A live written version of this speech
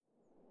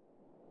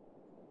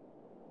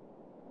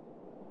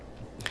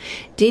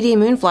Dee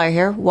Moonflyer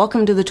here.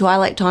 Welcome to the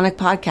Twilight Tonic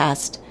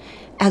podcast.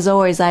 As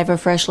always, I have a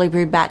freshly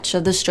brewed batch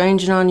of the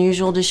strange and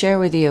unusual to share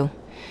with you.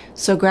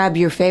 So grab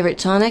your favorite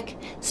tonic,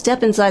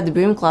 step inside the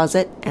broom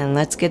closet, and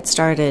let's get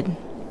started.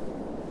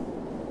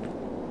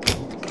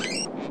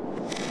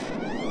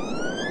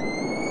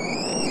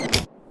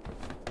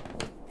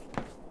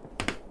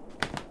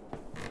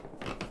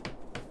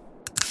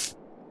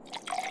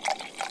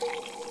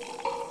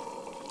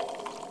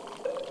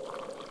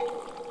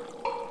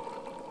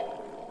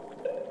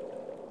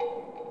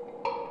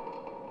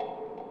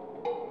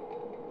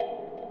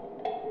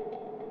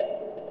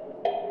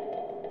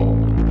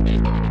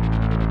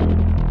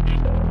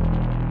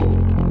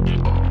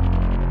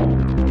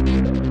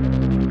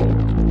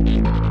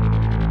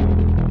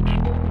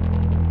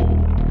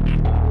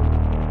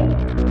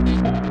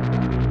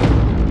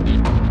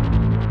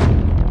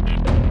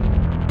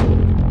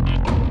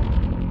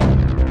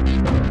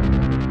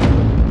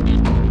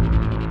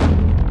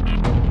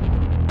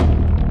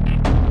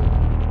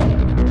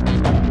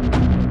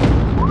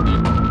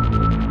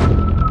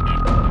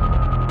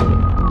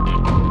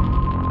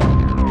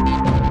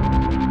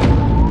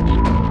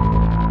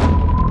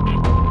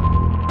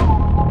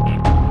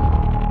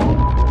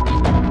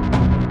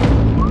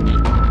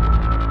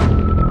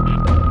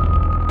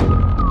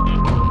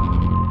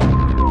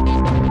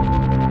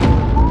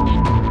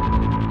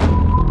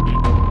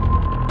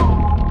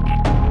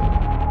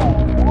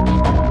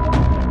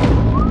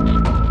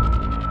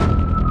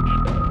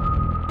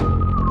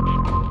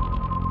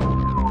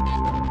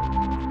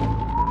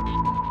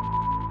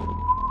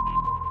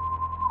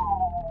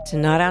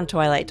 Tonight on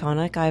Twilight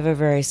Tonic, I have a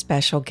very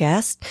special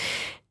guest,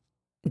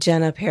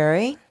 Jenna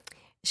Perry.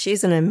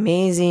 She's an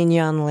amazing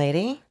young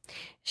lady.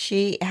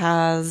 She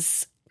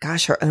has,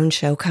 her own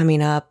show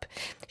coming up.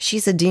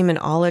 She's a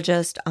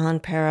demonologist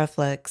on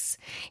Paraflix,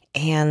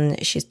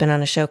 and she's been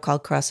on a show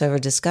called Crossover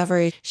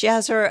Discovery. She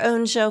has her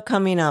own show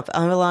coming up,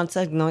 Ambulance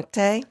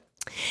Notte,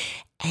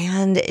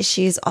 and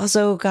she's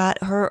also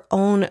got her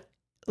own,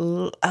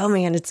 oh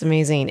man, it's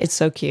amazing. It's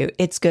so cute.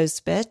 It's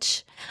Ghost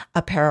Bitch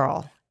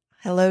Apparel.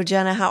 Hello,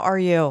 Jenna. How are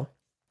you?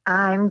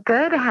 I'm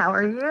good. How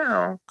are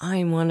you?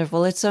 I'm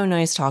wonderful. It's so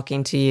nice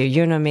talking to you.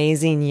 You're an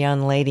amazing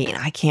young lady, and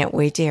I can't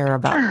wait to hear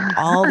about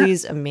all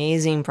these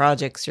amazing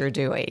projects you're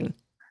doing.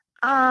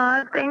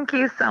 Thank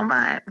you so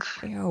much.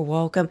 You're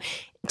welcome.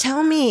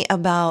 Tell me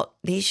about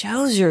these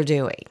shows you're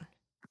doing.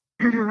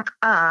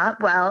 I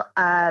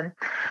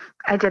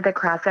did the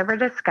Crossover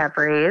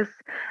Discoveries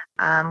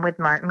with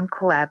Martin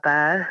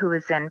Kuleba, who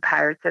was in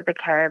Pirates of the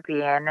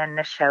Caribbean and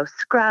the show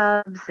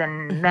Scrubs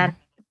and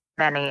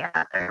many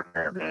other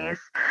movies.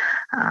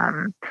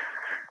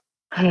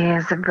 He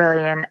is a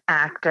brilliant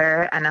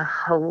actor and a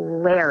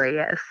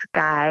hilarious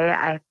guy.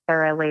 I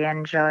thoroughly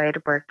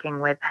enjoyed working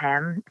with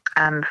him.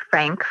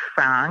 Frank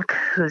Frank,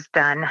 who's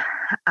done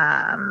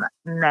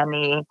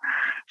many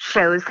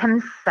shows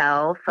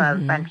himself, a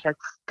bunch of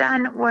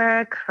stunt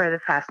work for the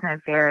Fast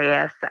and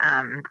Furious.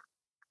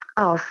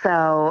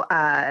 Also,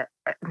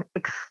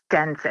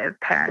 extensive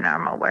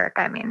paranormal work.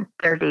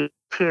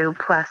 32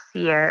 plus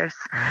years.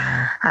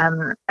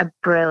 A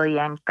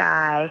brilliant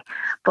guy.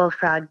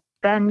 Bullfrog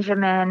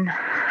Benjamin,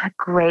 a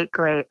great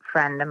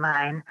friend of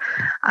mine.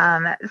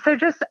 So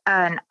just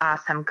an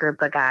awesome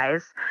group of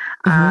guys.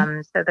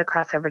 So the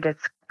Crossover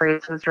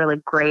Discoveries was really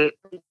great.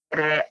 We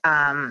did it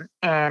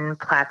in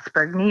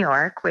Plattsburgh, New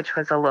York, which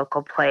was a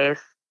local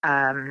place.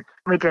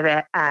 We did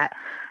it at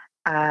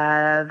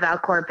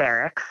Valcourt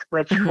Barracks,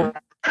 which was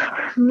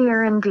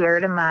near and dear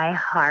to my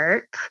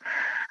heart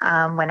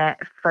when it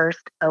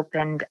first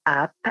opened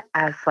up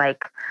as a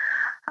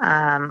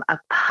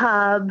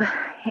pub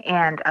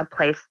and a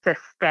place to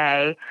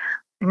stay.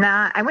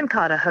 I woun't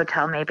call it a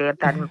hotel, maybe a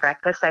bed and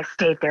breakfast. I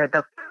stayed there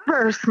the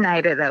first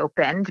night it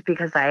opened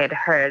because I had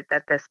heard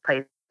that this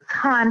place was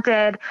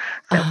haunted.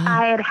 So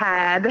I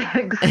had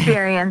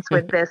experience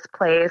with this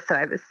place. So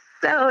I was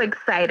so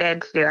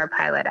excited to do our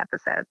pilot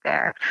episode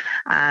there.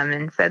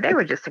 And so they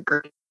were just a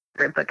great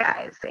group of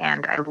guys,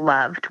 and I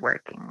loved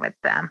working with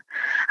them.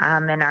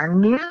 And our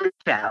new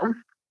show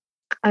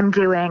I'm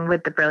doing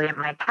with the brilliant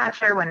Mike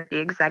Hatcher, one of the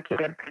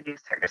executive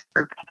producers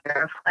for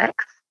Paraflix,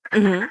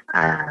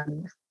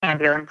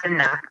 Ambulance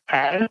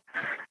Notte,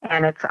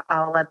 and it's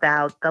all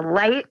about the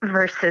light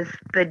versus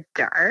the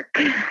dark.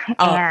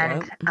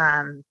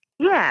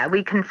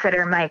 We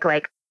consider Mike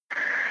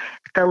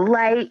the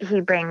light.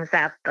 He brings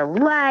out the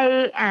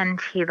light, and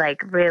he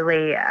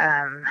really,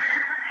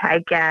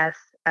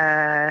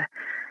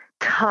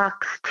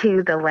 talks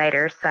to the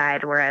lighter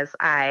side, whereas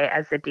I,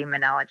 as a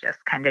demonologist,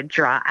 kind of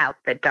draw out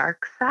the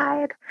dark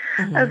side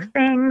of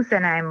things,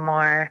 and I'm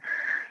more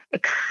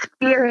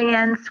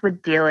experienced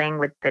with dealing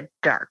with the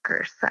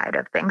darker side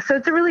of things. So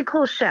it's a really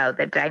cool show.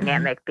 The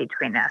dynamic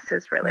between us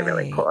is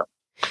really cool.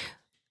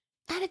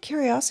 Out of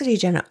curiosity,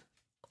 Jenna,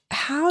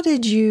 how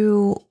did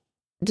you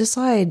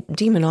decide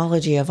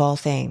demonology of all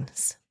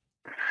things?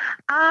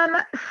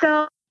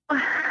 So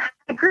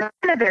I grew up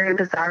in a very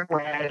bizarre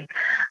way.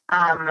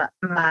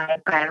 My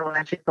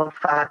biological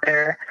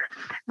father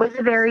was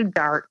a very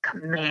dark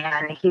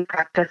man. He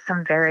practiced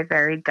some very,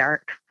 very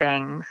dark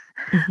things.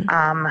 Hmm.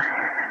 Um,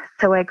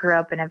 so I grew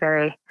up in a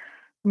very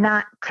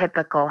not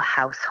typical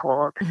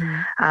household,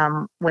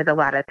 Hmm. with a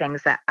lot of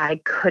things that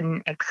I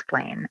couldn't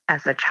explain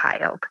as a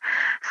child.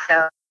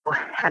 So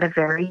at a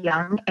very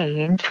young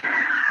age,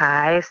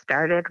 I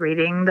started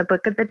reading the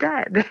Book of the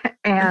Dead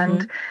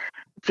and Hmm.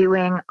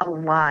 doing a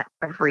lot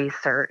of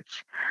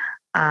research.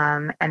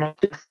 And it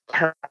just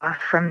took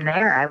off from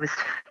there. I was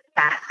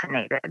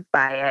fascinated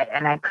by it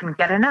and I couldn't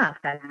get enough.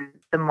 And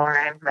the more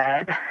I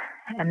read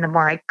and the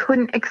more I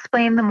couldn't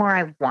explain, the more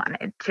I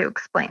wanted to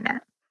explain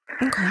it.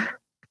 Okay.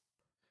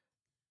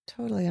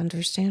 Totally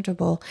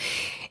understandable.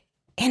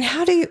 And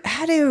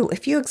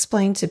if you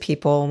explain to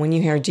people when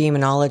you hear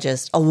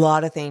demonologist, a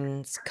lot of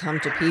things come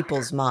to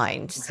people's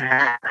minds,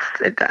 Yes,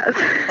 it does.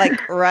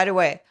 like right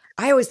away.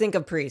 I always think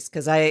of priests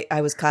because I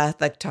was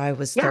Catholic till I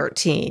was Yeah.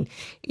 13.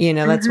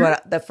 That's Hmm.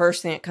 what the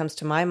first thing that comes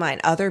to my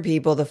mind. Other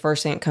people, the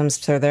first thing that comes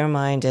to their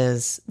mind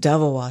is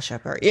devil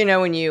worshiper.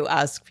 When you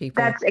ask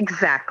people. That's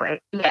exactly.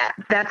 Yeah.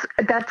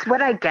 That's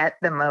what I get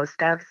the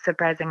most of,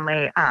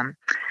 surprisingly.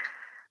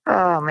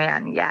 Oh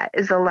man, yeah.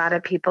 Is a lot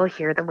of people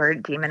hear the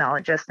word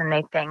demonologist and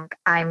they think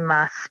I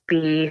must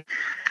be,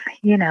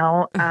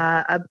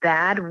 a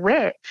bad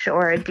witch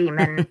or a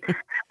demon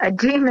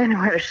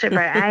worshiper.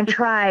 I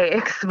try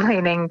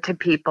explaining to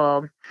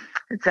people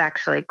it's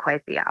actually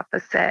quite the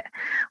opposite.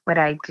 What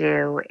I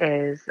do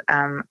is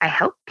I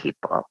help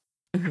people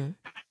Mhm.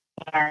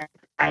 and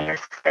I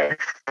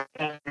assist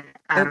in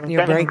Oh,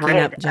 you're getting breaking rid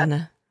up, of.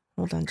 Jenna.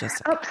 Hold on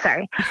just a Oh,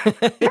 sorry.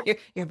 second. Yeah.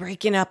 You're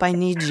breaking up. I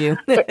need you.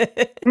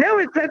 No,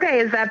 it's okay.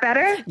 Is that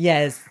better?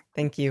 Yes,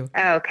 thank you.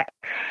 Okay.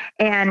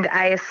 And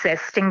I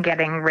assist in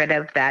getting rid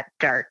of that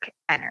dark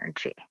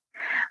energy.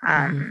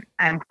 Hmm.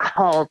 I'm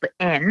called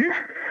in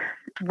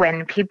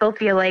when people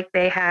feel like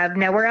they have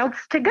nowhere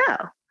else to go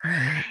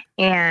Right.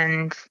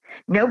 and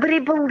nobody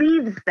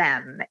believes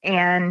them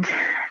and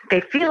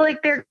they feel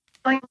like they're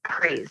going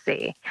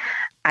crazy.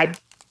 I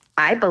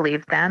I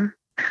believe them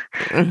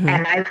Hmm.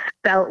 and I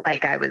felt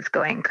like I was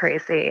going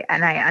crazy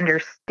and I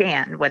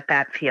understand what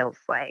that feels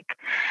like.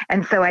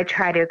 And so I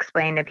try to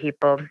explain to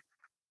people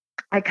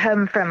I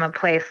come from a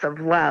place of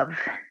love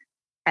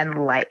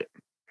and light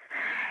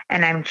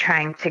and I'm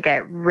trying to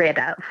get rid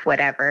of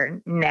whatever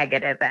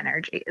negative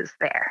energy is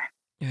there.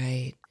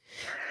 Right.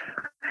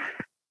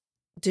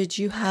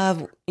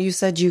 You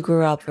said you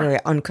grew up very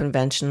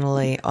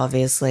unconventionally,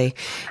 obviously,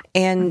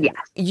 and Yes,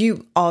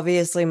 you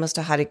obviously must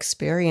have had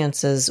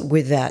experiences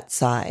with that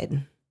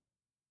side.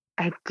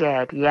 I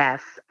did.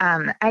 Yes.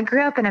 I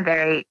grew up in a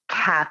very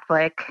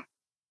Catholic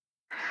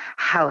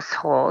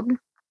household.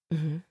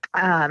 Hmm.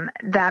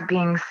 That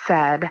being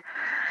said,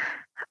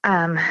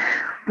 um,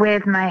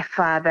 with my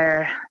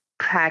father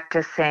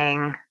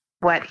practicing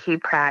what he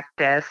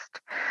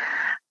practiced,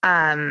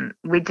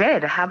 we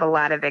did have a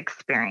lot of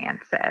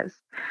experiences.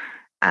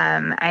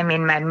 I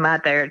mean, my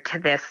mother to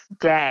this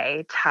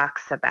day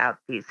talks about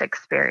these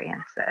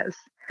experiences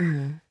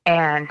Hmm.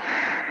 and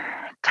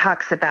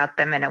talks about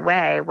them in a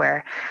way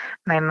where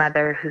my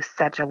mother, who's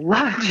such a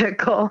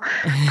logical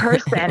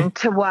person,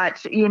 to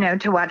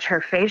watch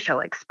her facial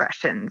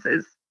expressions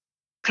is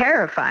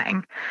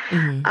terrifying.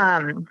 Hmm.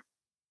 Um,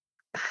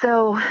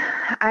 so,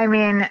 I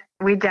mean,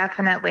 we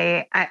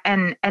definitely,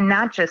 and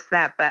not just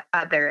that, but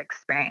other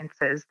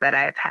experiences that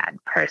I've had,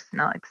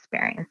 personal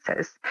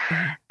experiences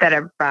Hmm. that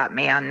have brought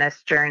me on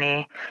this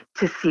journey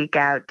to seek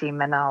out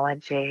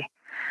demonology.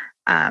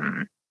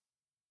 Um,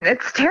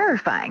 it's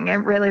terrifying. It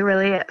really,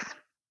 really is.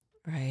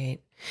 Right.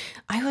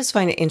 I always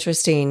find it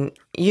interesting.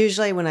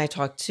 Usually, when I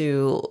talk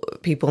to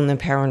people in the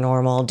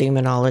paranormal,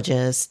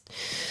 demonologists,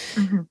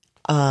 Mhm.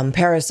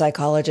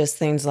 parapsychologists,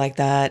 things like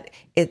that,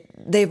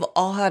 they've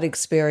all had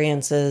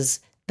experiences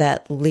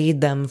that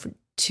lead them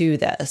to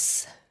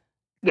this,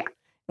 Yeah.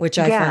 which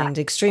I Yeah, find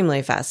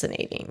extremely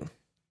fascinating.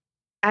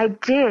 I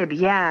did.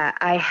 Yeah.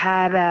 I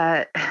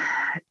had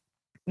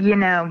you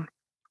know,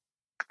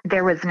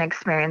 there was an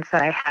experience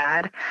that I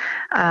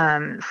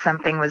had.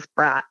 Something was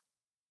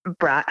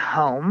brought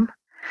home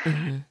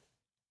Hmm.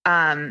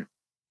 um,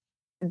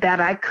 that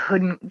I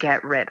couldn't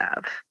get rid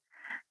of.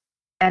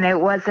 And it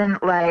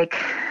wasn't like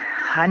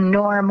a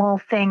normal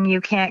thing you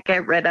can't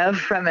get rid of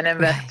from an Right.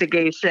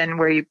 investigation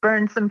where you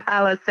burn some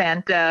Palo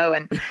Santo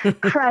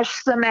and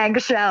crush some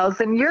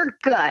eggshells and you're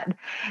good.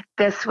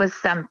 This was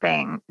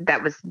something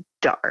that was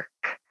dark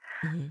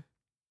Hmm.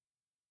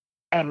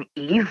 and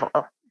evil.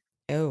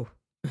 Oh.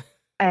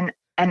 And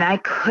I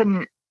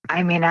couldn't,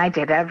 I mean, I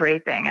did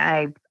everything.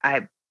 I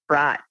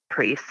brought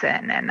priests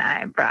in and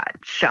I brought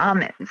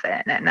shamans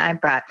in and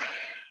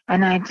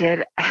I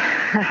did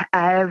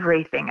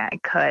everything I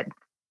could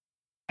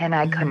and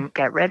I Hmm. couldn't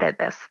get rid of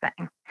this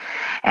thing.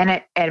 And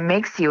it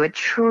makes you a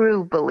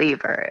true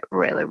believer. It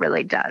really,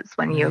 really does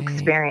when you Right.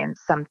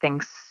 experience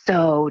something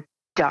so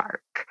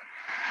dark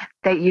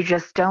that you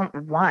just don't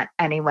want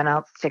anyone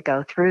else to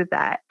go through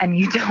that. And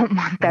you don't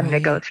want them to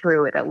go Right.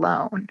 through it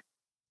alone.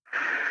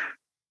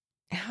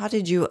 how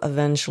did you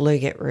eventually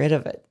get rid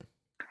of it?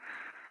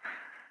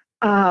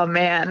 Oh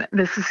man,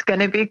 this is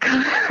going to be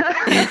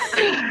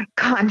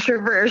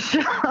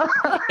controversial.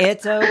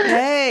 It's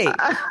okay.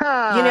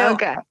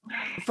 Okay.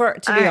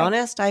 To be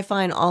honest, I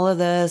find all of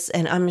this,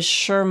 and I'm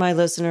sure my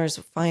listeners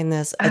find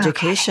this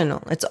educational.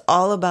 Okay. It's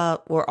all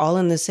about, we're all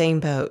in the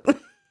same boat.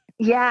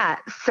 Yeah.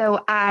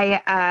 So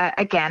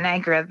I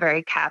grew up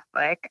very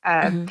Catholic.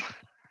 For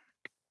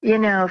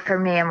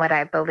me and what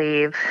I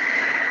believe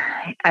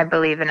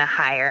in a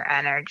higher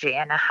energy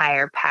and a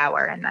higher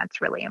power, and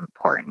that's really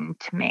important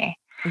to me.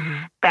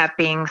 Mm-hmm. That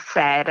being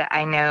said,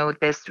 I know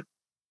this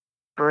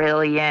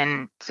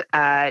brilliant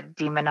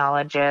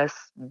demonologist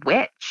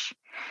witch,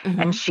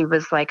 and she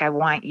was like, I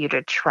want you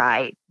to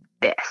try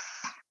this.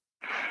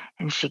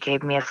 And she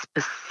gave me a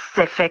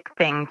specific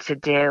thing to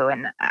do.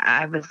 And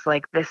I was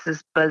like, this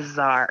is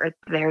bizarre.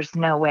 There's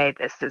no way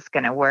this is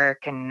going to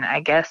work. And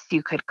I guess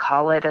you could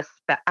call it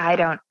I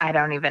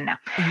don't even know.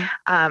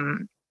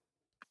 Mm-hmm.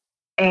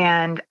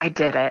 And I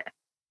did it,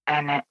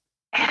 and it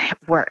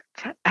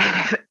worked.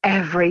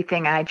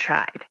 Everything I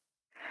tried,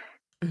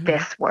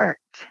 this worked.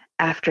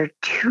 After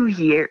 2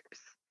 years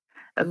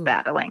of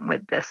battling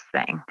with this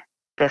thing,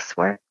 this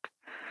worked.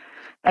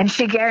 And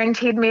she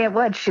guaranteed me it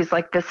would. She's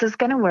like, this is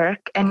going to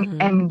work.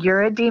 And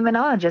you're a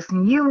demonologist,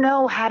 and you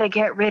know how to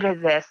get rid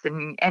of this.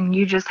 And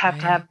you just have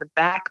to have the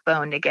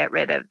backbone to get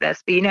rid of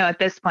this. But, at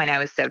this point, I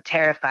was so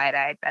terrified.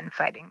 I had been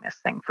fighting this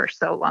thing for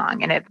so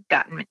long, and it had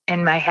gotten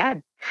in my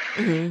head.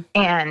 Mm-hmm.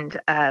 And,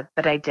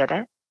 but I did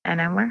it,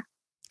 and I worked.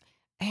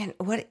 And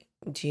what,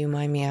 do you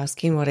mind me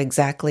asking, what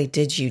exactly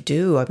did you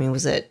do? I mean,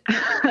 was it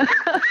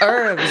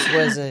herbs?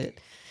 Was it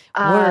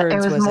words?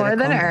 It was more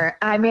than herbs.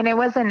 I mean, it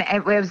was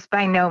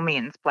by no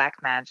means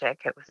black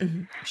magic. It was,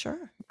 sure,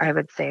 I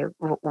would say,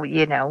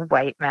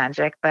 white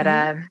magic, but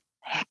it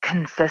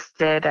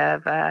consisted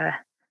of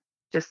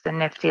just a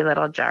nifty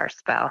little jar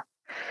spell.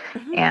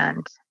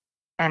 And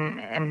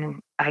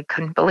I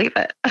couldn't believe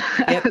it.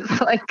 Yep. I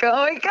was like, oh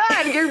my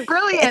God, you're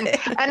brilliant.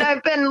 And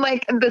I've been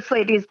like, this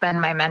lady's been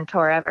my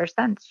mentor ever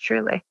since,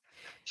 truly.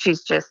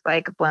 She's just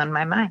like blown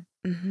my mind.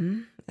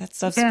 Mm-hmm. That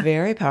stuff's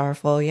very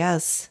powerful.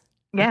 Yes.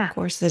 Yeah. Of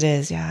course it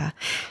is. Yeah.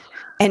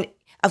 And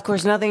of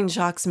course, nothing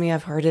shocks me.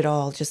 I've heard it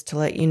all, just to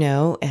let you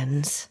know.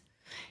 And,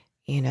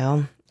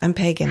 I'm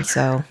pagan,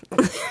 so.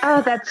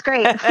 Oh, that's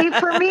great. See,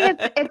 for me,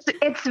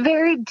 it's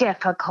very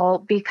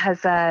difficult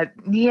because,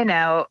 you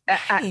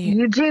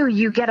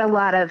get a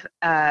lot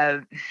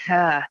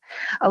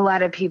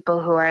of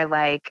people who are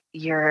like,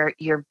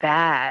 you're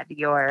bad,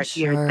 you're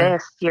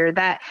this, you're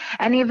that.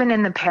 And even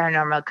in the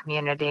paranormal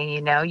community,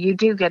 you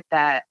do get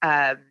that,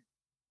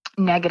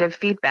 negative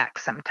feedback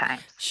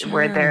sometimes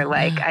where they're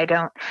like, I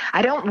don't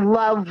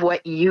love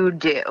what you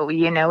do,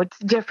 it's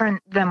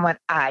different than what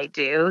I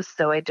do,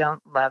 so I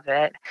don't love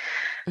it.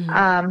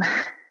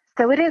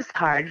 So it is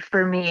hard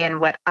for me, and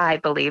what I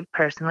believe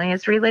personally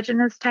is religion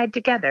is tied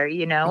together,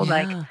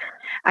 like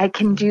I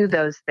can do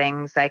those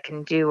things. I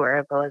can do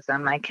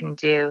herbalism. I can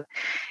do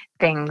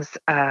things,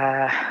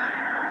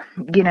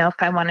 if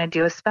I want to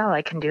do a spell,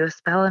 I can do a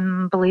spell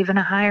and believe in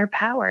a higher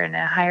power and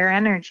a higher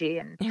energy.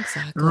 And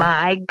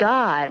my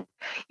God,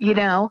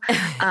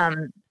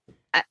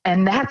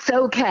 and that's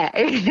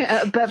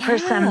okay. But for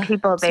some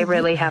people, they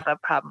really have a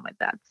problem with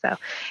that. So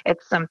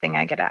it's something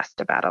I get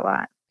asked about a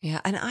lot. Yeah.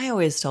 And I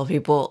always tell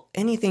people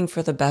anything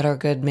for the better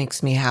good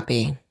makes me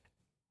happy.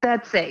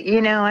 That's it.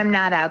 I'm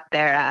not out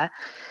there,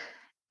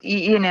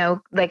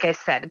 like I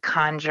said,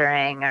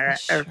 conjuring or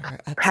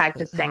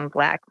practicing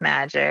black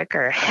magic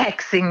or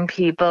hexing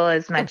people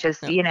as much as,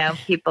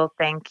 people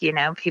think,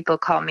 people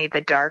call me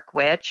the dark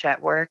witch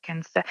at work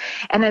and stuff.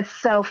 And it's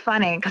so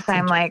funny because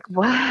I'm like,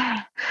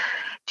 what?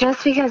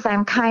 Just because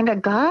I'm kind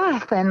of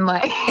goth and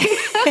like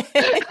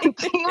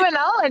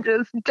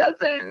demonologist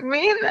doesn't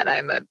mean that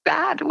I'm a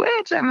bad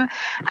witch.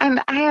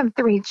 I have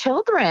 3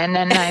 children,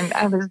 and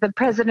I was the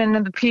president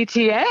of the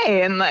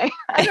PTA, and like,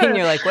 and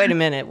you're like, wait a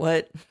minute,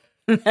 what?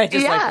 I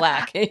just like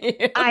black.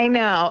 I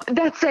know.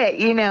 That's it.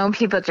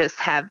 People just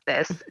have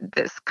this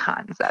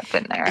concept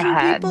in their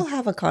head. People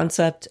have a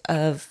concept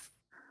of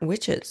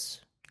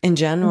witches in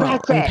general,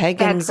 and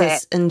pagans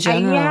in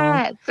general.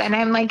 Yes. And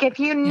I'm like, if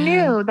you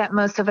knew that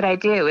most of what I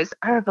do is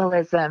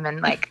herbalism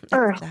and like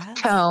earth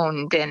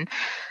toned, and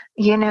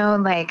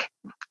like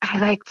I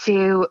like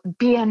to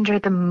be under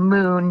the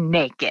moon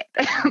naked.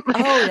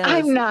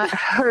 I'm not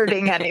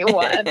hurting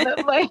anyone.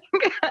 Like,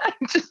 I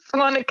just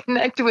want to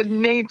connect with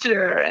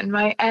nature and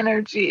my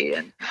energy,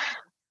 and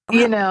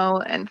and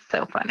it's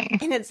so funny.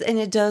 And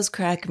it does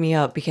crack me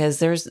up because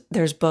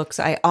there's books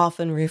I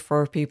often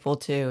refer people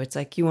to. It's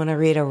like, you want to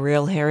read a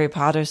real Harry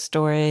Potter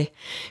story,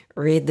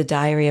 read The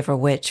Diary of a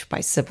Witch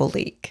by Sybil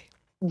Leek.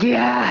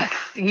 Yes.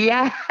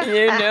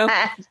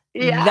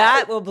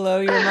 That will blow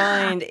your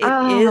mind. It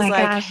is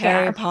like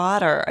Harry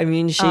Potter. I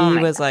mean, she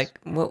was like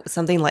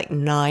something like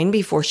 9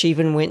 before she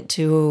even went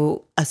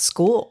to a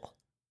school.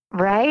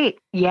 Right.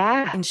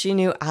 Yeah. And she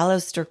knew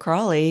Aleister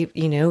Crowley.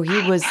 He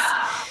was.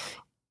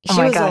 She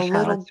was a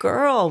little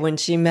girl when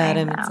she met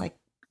him. It's like,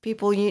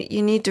 people,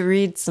 you need to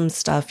read some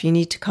stuff. You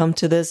need to come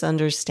to this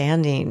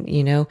understanding,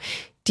 That's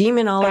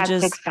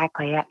demonologists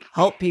exactly it.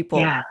 help people.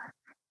 Yeah,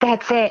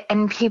 that's it.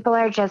 And people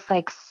are just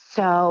like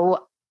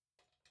so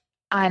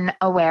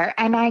unaware,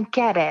 and I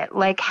get it.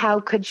 Like, how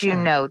could you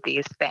Sure. know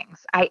these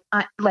things?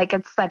 Like,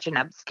 it's such an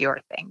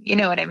obscure thing. You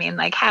know what I mean?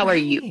 Like, how are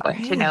you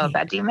going to know Right.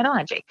 about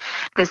demonology?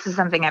 This is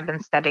something I've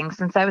been studying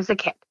since I was a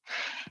kid,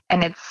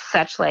 and it's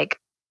such like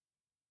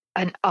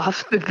an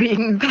off the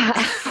beaten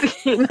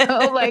path.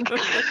 Like,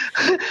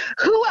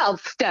 who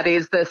else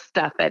studies this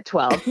stuff at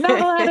 12? Not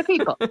a lot of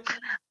people.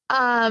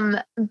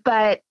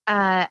 But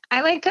I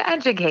like to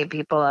educate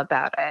people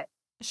about it,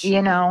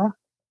 Sure.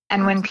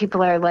 And when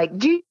people are like,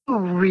 do you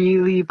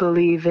really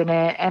believe in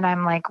it? And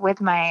I'm like, with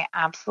my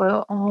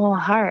absolute whole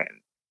heart,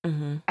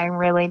 Mm-hmm. I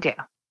really do.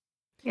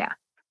 Yeah.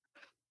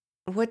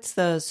 What's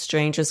the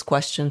strangest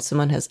question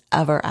someone has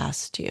ever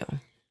asked you?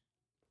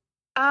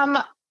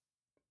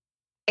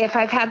 If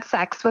I've had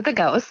sex with a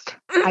ghost,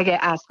 I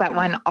get asked that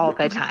one all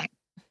the time.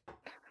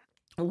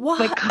 What?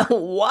 Like,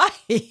 Why?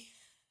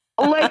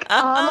 like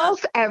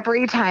almost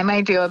every time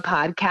I do a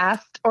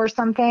podcast or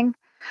something,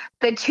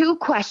 the two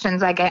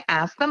questions I get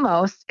asked the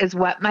most is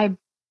what my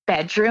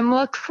bedroom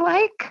looks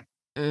like.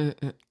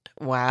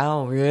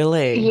 Wow,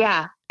 really?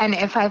 Yeah. And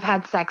if I've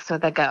had sex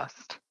with a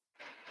ghost.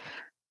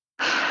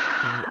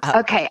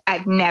 Okay,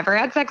 I've never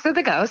had sex with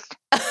a ghost,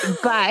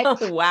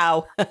 but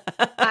wow.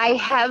 I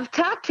have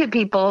talked to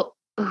people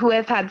who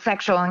have had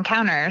sexual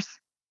encounters,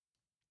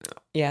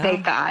 Yeah. they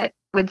thought,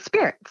 with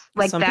spirits.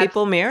 Like, some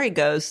people marry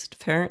ghosts,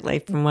 apparently,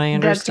 from my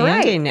That's right.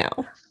 understanding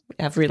now.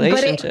 Have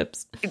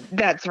relationships.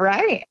 That's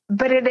right.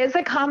 But it is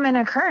a common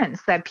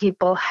occurrence that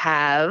people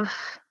have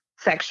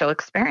sexual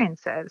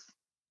experiences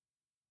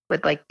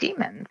with like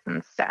demons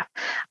and stuff.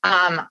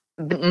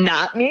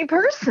 Not me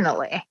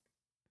personally.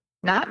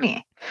 Not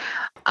me.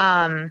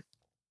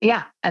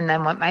 Yeah. And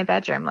then what my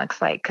bedroom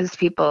looks like, because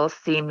people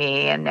see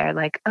me and they're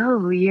like,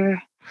 oh,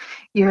 you're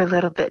a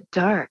little bit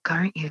dark,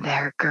 aren't you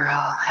there, girl?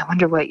 I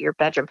wonder what your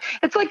bedroom.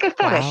 It's like a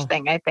fetish Wow.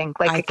 thing, I think.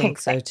 Like I a kink think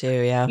so thing.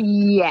 too, yeah.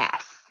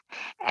 Yes.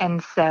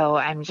 And so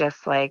I'm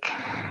just like,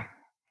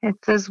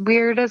 it's as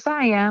weird as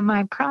I am,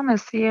 I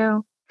promise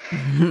you.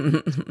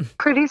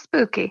 Pretty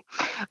spooky.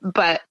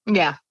 But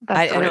yeah, that's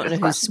I don't know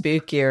who's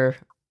spookier,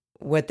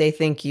 what they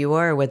think you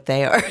are or what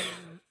they are.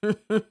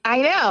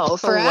 I know,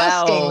 for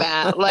asking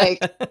that.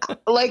 Like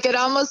it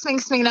almost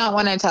makes me not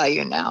want to tell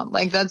you now.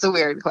 Like, that's a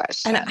weird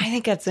question. And I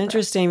think that's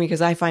interesting because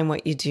I find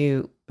what you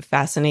do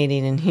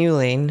fascinating and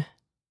healing.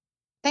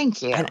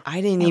 Thank you. And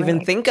I didn't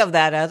even think of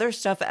that other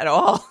stuff at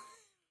all.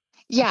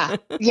 Yeah.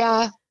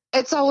 Yeah.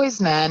 It's always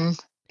men.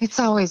 It's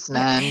always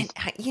men.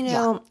 I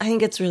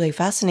think it's really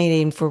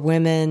fascinating for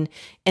women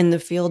in the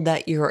field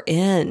that you're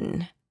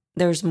in.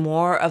 There's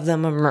more of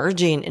them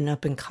emerging and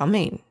up and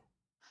coming.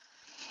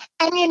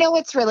 And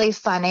what's really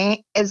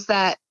funny is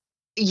that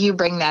you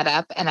bring that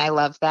up, and I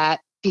love that,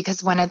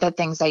 because one of the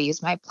things I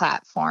use my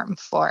platform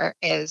for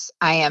is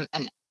I am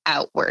an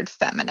outward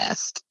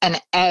feminist,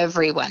 and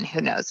everyone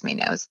who knows me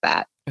knows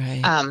that.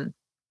 Right.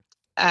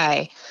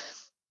 I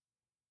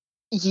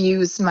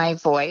use my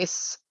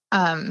voice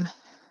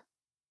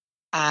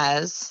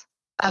as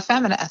a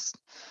feminist.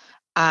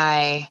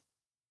 It's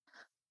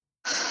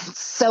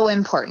so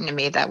important to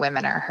me that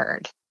women are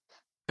heard.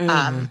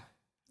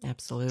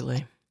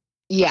 Absolutely.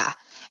 Yeah.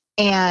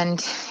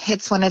 And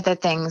it's one of the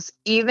things,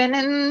 even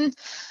in,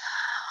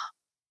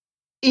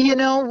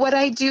 what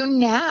I do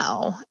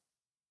now,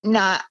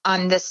 not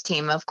on this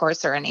team, of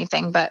course, or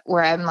anything, but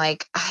where I'm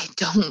like, I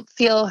don't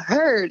feel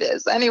heard.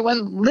 Is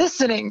anyone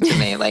listening to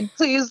me? Like,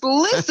 please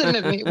listen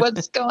to me.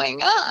 What's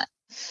going on?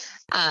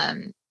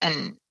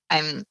 And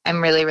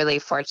I'm really, really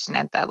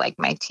fortunate that like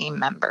my team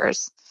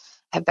members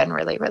have been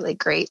really, really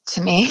great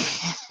to me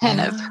and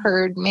have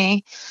heard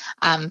me.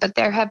 But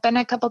there have been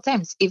a couple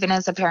times, even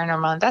as a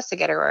paranormal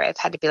investigator, where I've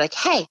had to be like,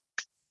 hey,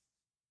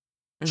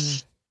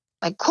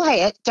 like,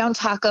 quiet, don't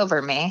talk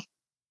over me.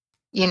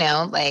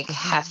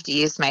 Have to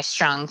use my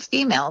strong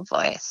female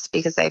voice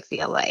because I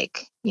feel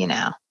like,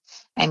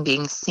 I'm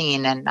being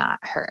seen and not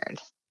heard.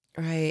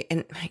 Right.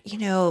 And,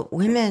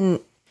 women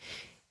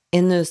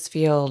in this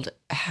field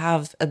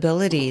have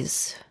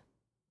abilities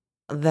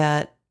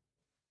that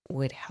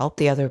would help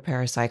the other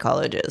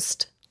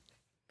parapsychologist.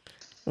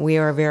 We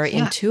are very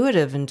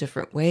intuitive in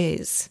different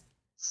ways.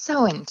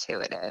 So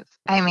intuitive.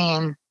 I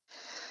mean,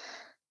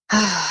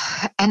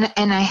 and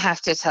I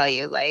have to tell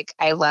you, like,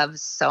 I love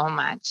so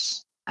much.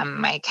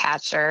 My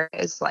catcher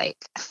is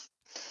like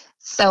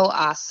so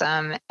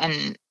awesome.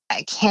 And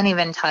I can't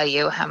even tell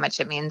you how much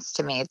it means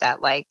to me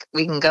that like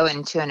we can go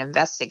into an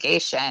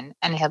investigation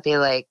and he'll be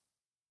like,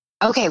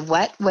 okay,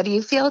 what do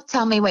you feel?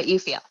 Tell me what you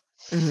feel.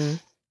 Mm-hmm.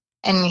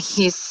 And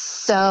he's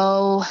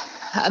so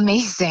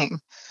amazing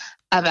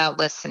about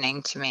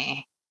listening to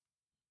me.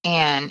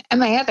 And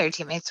my other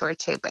teammates were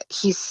too, but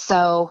he's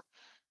so,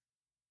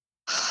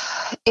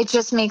 it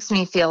just makes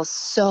me feel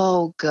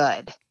so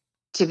good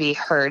to be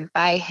heard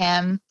by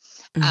him.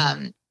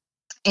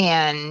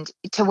 And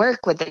to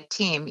work with a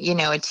team,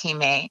 a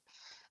teammate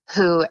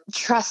who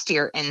trust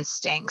your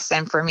instincts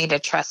and for me to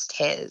trust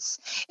his.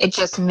 It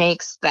just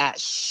makes that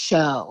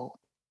show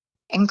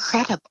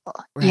incredible.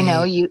 You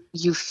know, Right.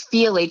 you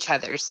feel each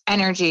other's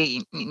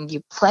energy,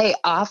 you play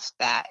off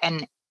that,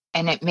 and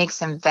it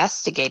makes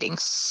investigating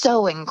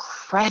so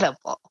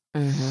incredible.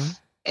 Mm-hmm.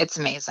 It's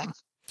amazing.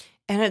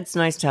 And it's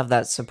nice to have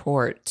that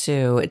support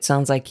too. It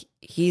sounds like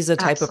he's the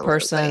type of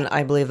person, Absolutely.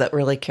 I believe, that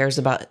really cares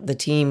about the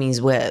team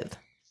he's with.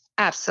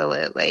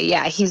 Absolutely.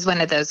 Yeah, he's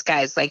one of those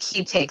guys, like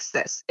he takes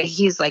this.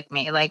 He's like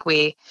me. Like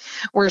we're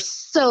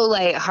so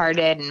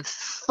lighthearted and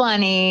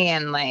funny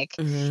and like,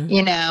 Mm-hmm.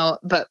 you know,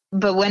 but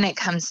when it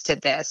comes to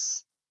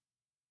this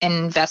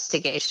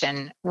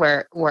investigation,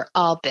 we're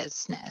all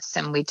business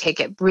and we take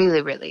it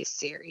really, really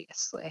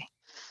seriously.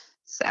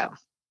 So,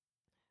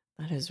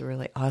 That is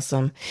really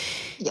awesome.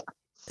 yeah.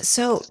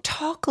 So,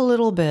 talk a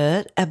little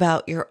bit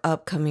about your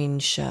upcoming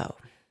show.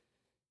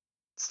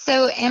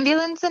 So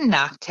Ambulance and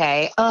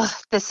Nocte, oh,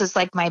 this is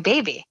like my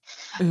baby.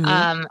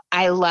 Mm-hmm.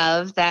 I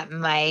love that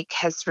Mike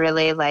has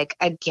really like,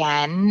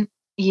 again,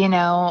 you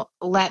know,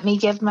 let me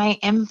give my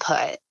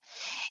input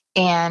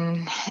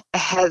and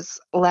has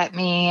let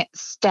me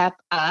step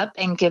up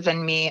and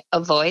given me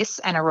a voice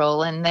and a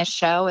role in this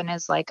show and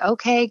is like,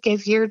 okay,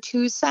 give your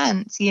 2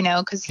 cents, you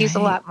know, because he's a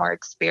Right. lot more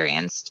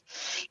experienced,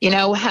 you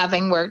know,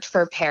 having worked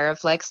for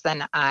Paraflix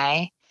than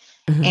I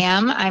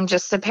Mm-hmm. I'm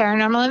just a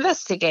paranormal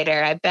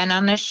investigator. I've been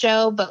on a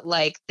show, but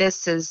like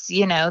this is,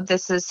 you know,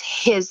 this is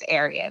his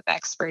area of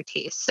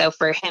expertise. So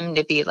for him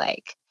to be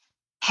like,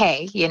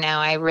 hey, you know,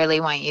 I really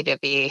want you to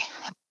be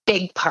a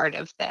big part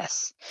of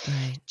this,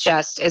 Right.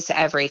 just is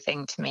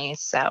everything to me.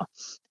 So,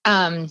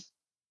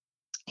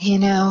 you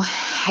know,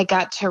 I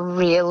got to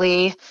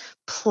really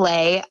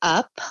play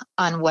up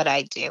on what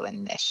I do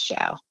in this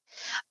show.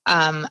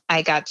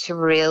 I got to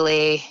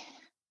really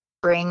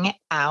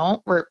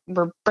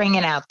we're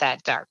bringing out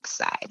that dark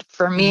side.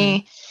 For Mm-hmm.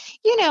 me,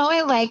 you know,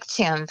 I like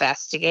to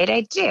investigate.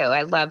 I do.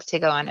 I love to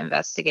go on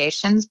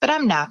investigations, but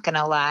I'm not going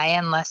to lie,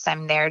 unless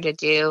I'm there to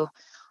do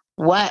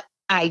what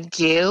I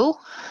do,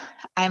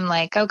 I'm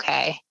like,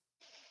 okay,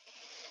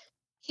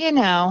 you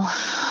know,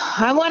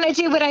 I want to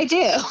do what I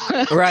do.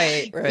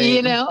 Right. You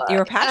Right. know,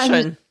 Your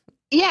passion.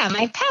 yeah,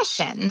 my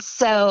passion.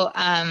 So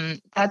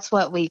that's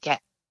what we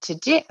get to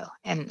do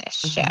in this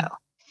show. Mm-hmm.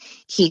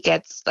 He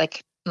gets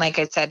like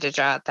I said, to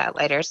draw out that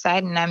lighter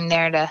side, and I'm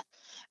there to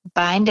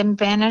bind and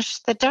banish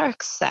the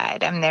dark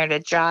side. I'm there to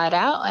draw it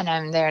out, and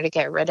I'm there to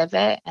get rid of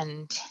it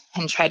and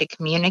try to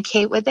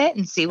communicate with it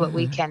and see what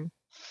we Mm-hmm. can,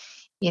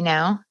 you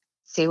know,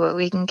 see what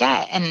we can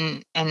get.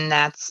 And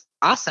that's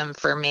awesome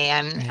for me.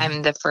 Right.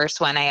 I'm the first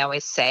one. I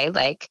always say,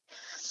 like,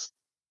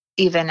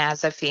 even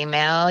as a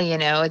female, you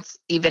know, it's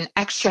even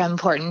extra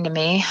important to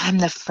me. I'm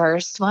the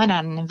first one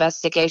on an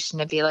investigation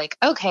to be like,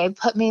 okay,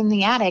 put me in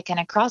the attic in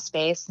a crawl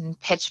space and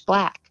pitch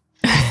black.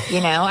 You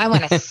know, I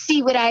want to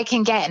see what I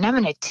can get, and I'm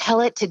going to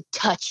tell it to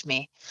touch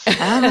me. And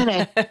I'm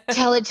going to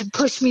tell it to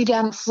push me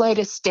down a flight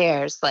of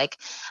stairs. Like,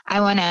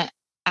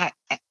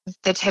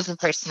 the type of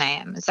person I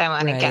am is I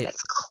want to get Right.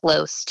 as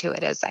close to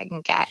it as I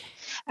can get.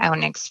 I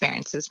want to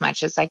experience as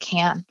much as I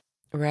can.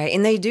 Right.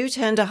 And they do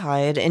tend to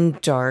hide in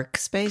dark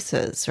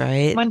spaces,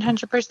 right?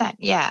 100%.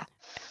 Yeah,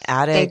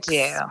 they do.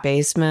 Attics,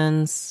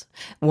 basements.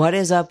 What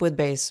is up with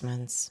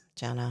basements,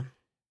 Jenna?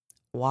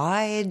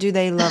 Why do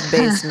they love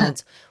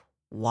basements?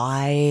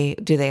 Why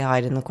do they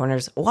hide in the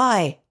corners?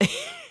 Why?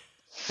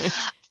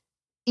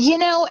 You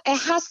know, it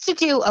has to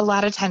do a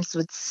lot of times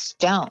with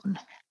stone.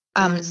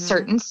 Mm-hmm.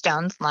 Certain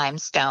stones,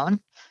 limestone,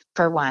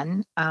 for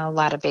one, a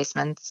lot of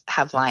basements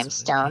have Absolutely.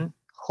 limestone,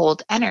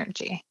 hold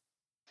energy.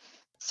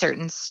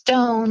 Certain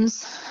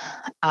stones,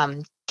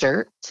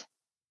 dirt,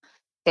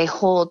 they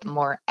hold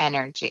more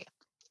energy.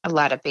 A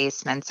lot of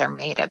basements are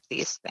made of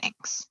these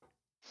things.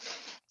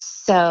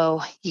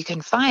 So you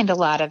can find a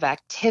lot of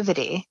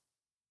activity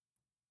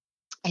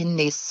in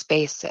these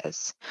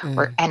spaces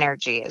where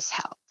energy is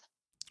held.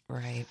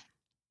 Right.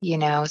 You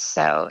know,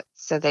 so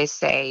they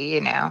say,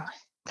 you know,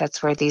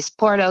 that's where these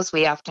portals,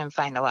 we often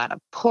find a lot of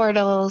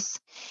portals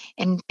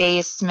in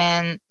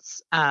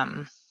basements.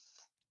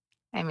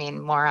 I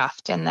mean, more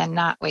often than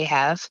not we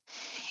have.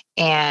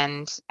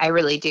 And I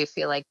really do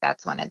feel like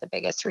that's one of the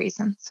biggest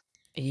reasons.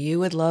 You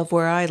would love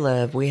where I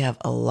live. We have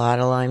a lot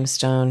of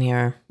limestone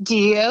here. Do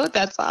you?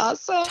 That's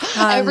awesome.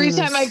 Every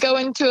time I Tons. go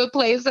into a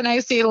place and I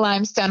see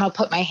limestone, I'll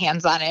put my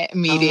hands on it Oh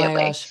my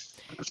immediately. gosh.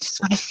 I just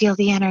want to feel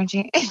the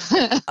energy.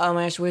 Oh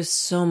my gosh, we have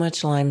so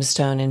much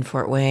limestone in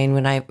Fort Wayne.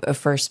 When I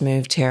first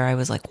moved here, I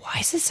was like, why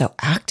is it so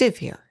active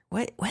here?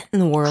 What in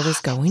the world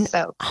is going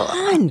so cool.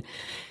 on?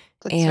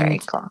 That's very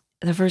cool.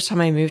 The first time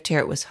I moved here,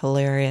 it was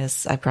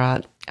hilarious. I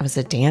was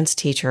a dance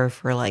teacher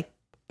for like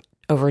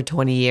over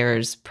 20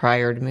 years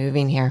prior to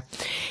moving here.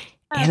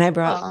 And I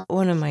brought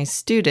one of my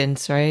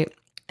students, right?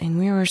 And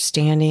we were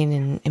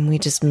standing and we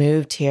just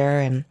moved here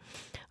and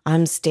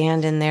I'm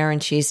standing there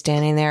and she's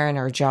standing there and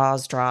her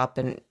jaws drop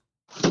and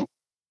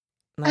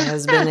my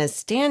husband is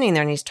standing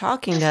there and he's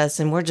talking to us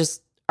and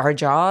our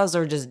jaws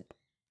are just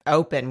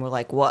open. We're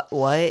like, what?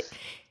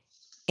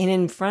 And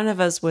in front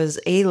of us was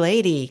a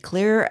lady,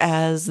 clear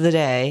as the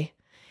day.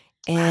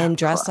 and cool.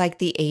 dressed like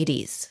the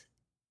 80s.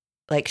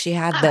 Like she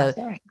had Oh, the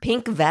very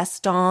pink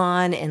vest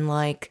on and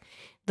like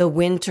the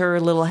winter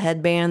little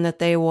headband that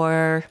they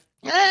wore.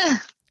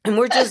 Ah, And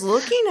we're just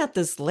looking at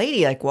this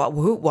lady like,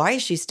 why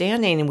is she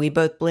standing? And we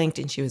both blinked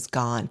and she was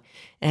gone.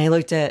 And I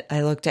looked at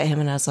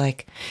him and I was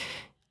like,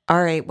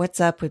 all right,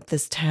 what's up with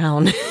this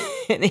town?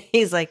 And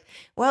he's like,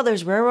 well,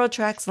 there's railroad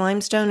tracks,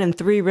 limestone, and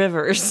 3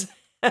 rivers.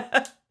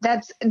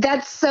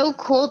 that's so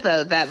cool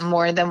though that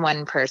more than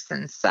one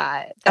person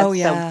saw it. Oh, That's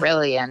yeah. so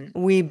brilliant.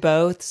 We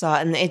both saw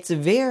it. And it's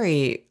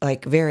very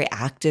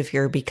active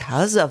here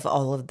because of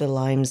all of the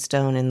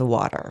limestone in the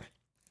water.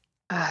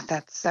 Oh,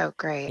 that's so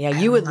great. Yeah, I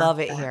you would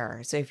love it that.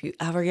 here. So if you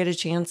ever get a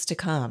chance to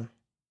come,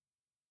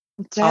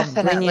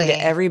 Definitely. I'll bring you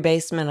to every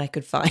basement I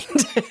could find.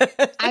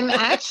 I'm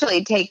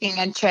actually taking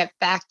a trip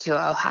back to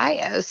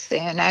Ohio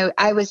soon.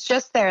 I was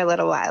just there a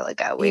little while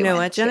ago. You know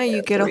what, Jenna?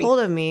 You get a hold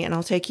of me and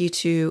I'll see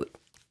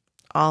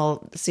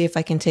if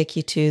I can take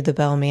you to the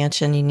Bell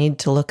Mansion. You need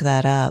to look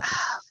that up.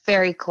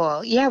 Very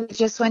cool. Yeah, we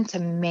just went to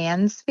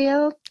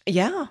Mansfield.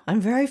 Yeah,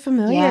 I'm very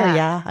familiar.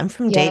 Yeah, I'm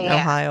from Dayton,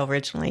 Ohio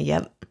originally.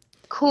 Yep.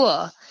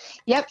 Cool.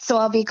 Yep. So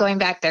I'll be going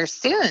back there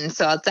soon.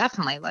 So I'll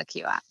definitely look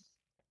you up.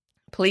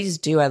 Please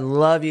do. I'd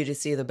love you to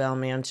see the Bell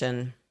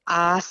Mansion.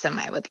 Awesome.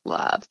 I would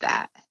love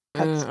that.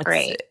 That's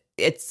great.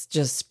 It's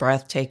just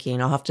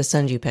breathtaking. I'll have to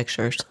send you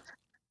pictures.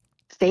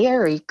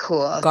 Very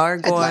cool.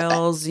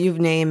 Gargoyles, you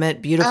name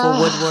it, beautiful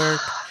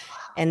woodwork.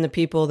 And the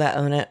people that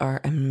own it are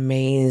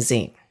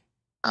amazing.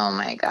 Oh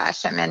my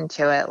gosh, I'm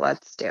into it.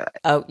 Let's do it.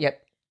 Oh,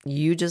 yep.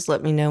 You just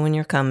let me know when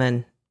you're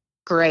coming.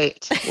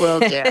 Great. Will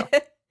do.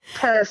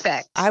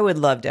 Perfect. I would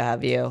love to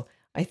have you.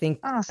 I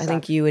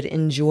think you would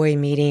enjoy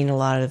meeting a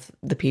lot of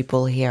the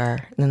people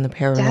here in the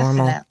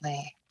paranormal.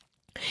 Definitely.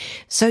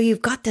 So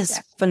you've got this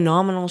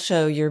phenomenal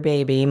show, Your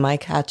Baby.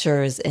 Mike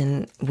Hatcher is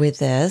in with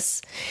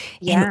this.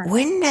 Yeah. And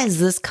when does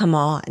this come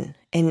on?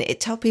 And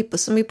tell people,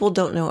 some people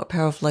don't know what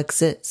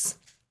Paraflix is.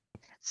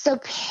 So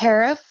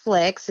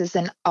Paraflix is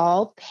an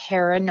all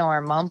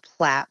paranormal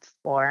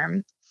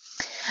platform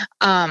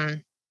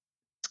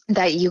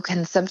that you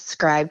can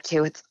subscribe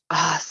to. It's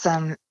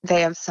awesome.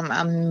 They have some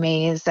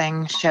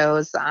amazing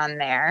shows on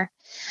there.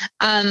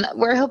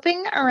 We're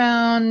hoping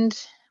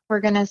around,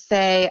 we're going to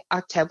say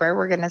October,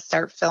 we're going to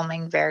start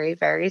filming very,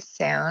 very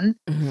soon.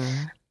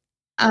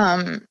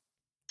 Mm-hmm.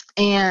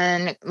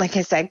 And like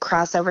I said,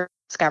 Crossover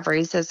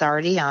Discoveries is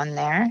already on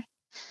there.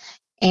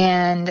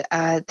 And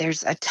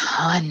there's a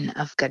ton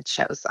of good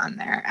shows on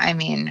there. I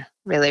mean,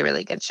 really,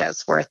 really good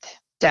shows.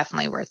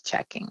 Definitely worth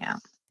checking out.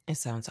 It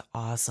sounds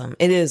awesome.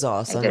 It is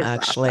awesome,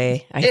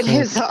 actually. Awesome. It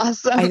is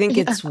awesome. I think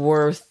it's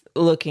worth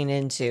looking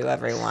into,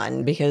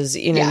 everyone, because,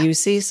 you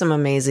see some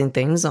amazing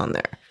things on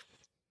there.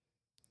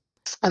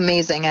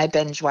 Amazing. I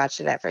binge watch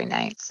it every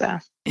night, so.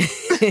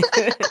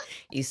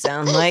 You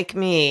sound like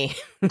me.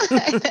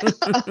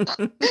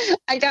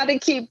 I got to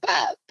keep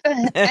up.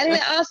 And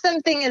the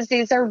awesome thing is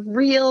these are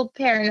real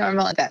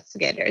paranormal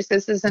investigators.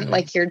 This isn't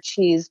like your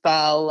cheese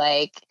ball,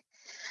 like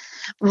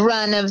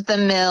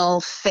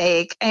run-of-the-mill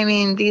fake. I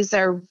mean, these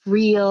are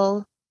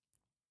real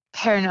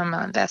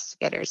paranormal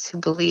investigators who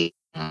believe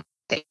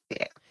they do.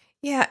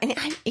 Yeah, and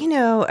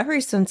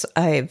ever since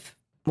I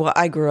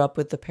grew up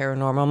with the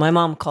paranormal. My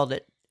mom called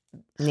it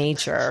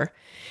nature,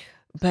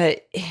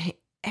 but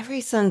ever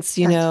since,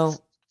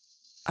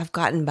 I've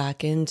gotten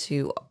back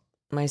into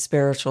my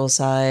spiritual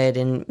side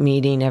and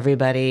meeting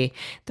everybody,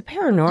 the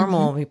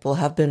paranormal people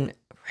have been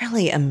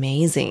really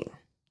amazing.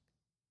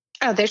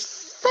 Oh, there's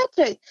such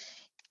a...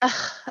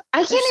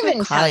 I can't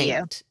even tell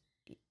you.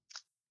 I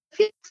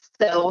feel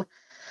so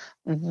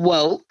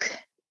woke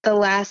the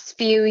last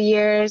few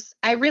years.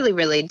 I really,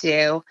 really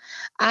do.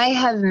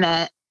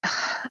 I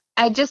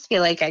just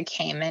feel like I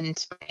came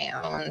into my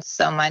own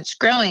so much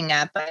growing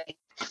up.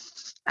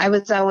 I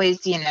was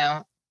always,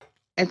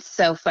 it's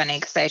so funny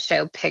because I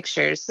show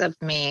pictures of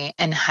me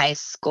in high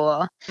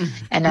school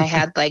and I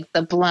had like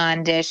the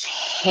blondish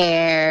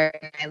hair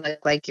and I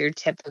look like your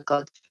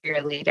typical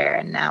cheerleader.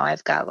 And now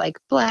I've got like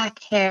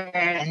black hair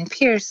and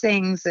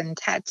piercings and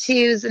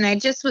tattoos. And I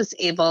just was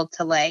able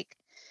to like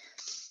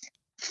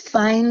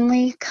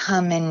finally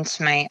come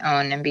into my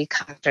own and be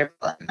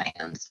comfortable in my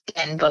own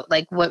skin. But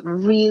like what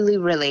really,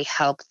 really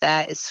helped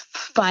that is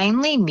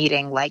finally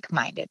meeting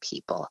like-minded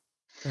people.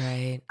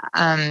 Right.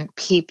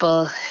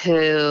 People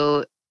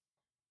who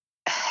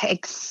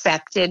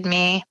accepted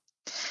me,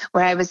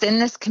 where I was in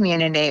this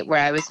community where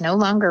I was no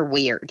longer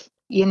weird.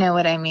 You know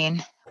what I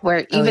mean?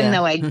 Where even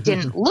though I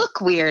didn't look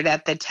weird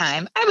at the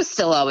time, I was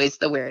still always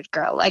the weird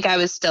girl. Like I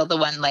was still the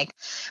one like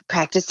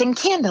practicing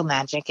candle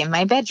magic in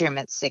my bedroom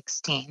at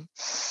 16.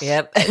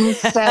 Yep. And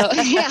so,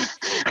 yeah.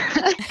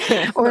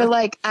 Or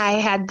like I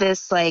had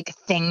this like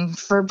thing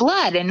for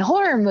blood and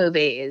horror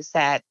movies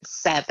at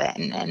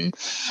 7. And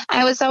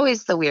I was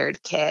always the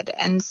weird kid.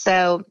 And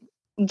so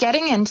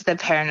getting into the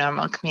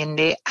paranormal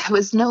community, I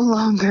was no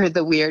longer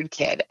the weird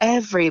kid.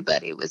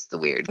 Everybody was the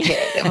weird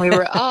kid. And we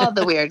were all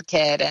the weird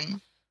kid.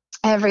 And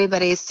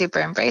everybody super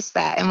embraced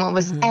that. And what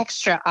was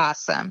extra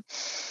awesome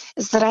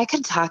is that I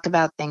could talk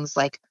about things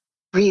like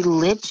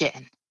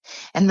religion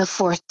and the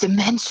fourth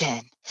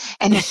dimension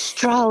and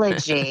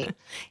astrology.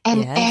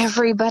 And Yes.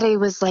 everybody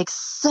was like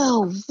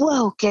so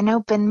woke and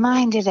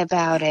open-minded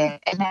about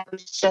it. And I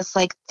was just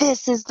like,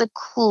 this is the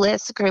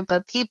coolest group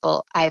of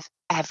people I've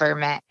ever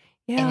met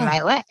in Yeah.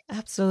 my life.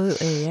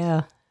 Absolutely.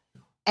 Yeah.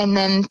 And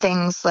then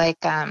things like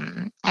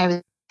I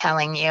was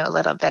telling you a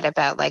little bit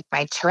about like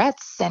my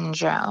Tourette's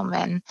syndrome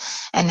and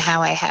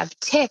how I have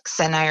tics.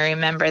 And I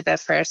remember the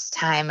first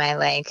time I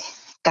like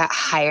got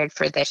hired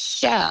for this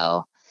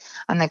show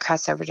on the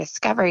Crossover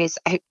Discoveries,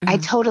 I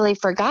totally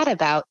forgot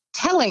about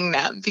telling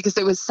them because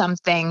it was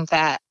something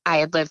that I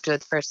had lived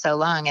with for so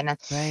long.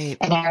 Right.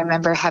 And I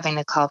remember having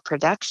to call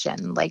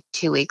production like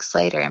 2 weeks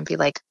later and be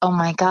like, oh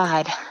my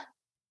God,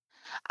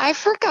 I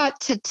forgot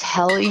to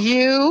tell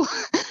you.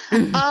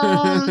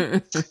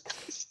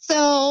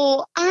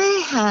 So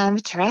I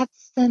have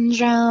Tourette's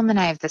syndrome and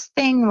I have this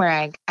thing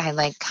where I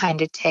like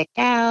kind of tick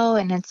out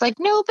and it's like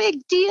no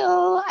big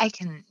deal. I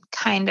can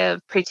kind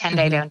of pretend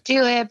I don't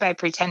do it by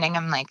pretending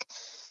I'm like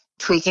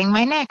tweaking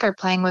my neck or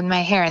playing with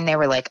my hair. And they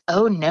were like,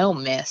 oh no,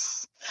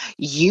 miss,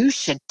 you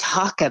should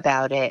talk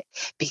about it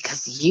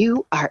because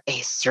you are a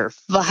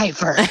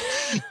survivor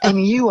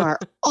and you are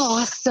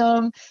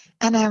awesome.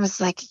 And I was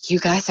like, you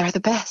guys are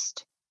the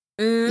best.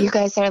 You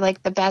guys are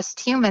like the best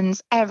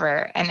humans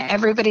ever. And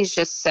everybody's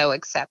just so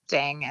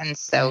accepting and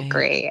so Right.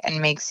 great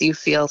and makes you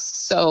feel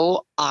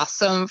so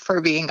awesome for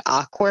being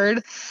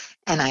awkward.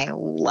 And I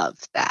love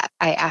that.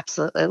 I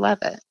absolutely love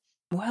it.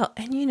 Well,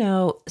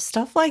 and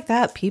stuff like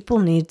that, people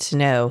need to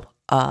know.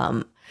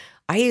 I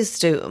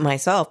used to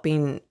myself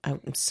I'm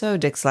so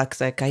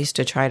dyslexic. I used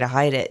to try to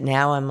hide it.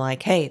 Now I'm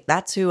like, hey,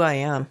 that's who I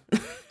am.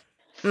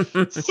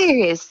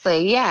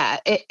 Seriously, yeah,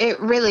 it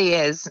really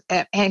is.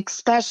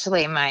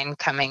 Especially mine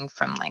coming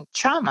from like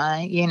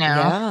trauma,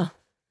 Yeah,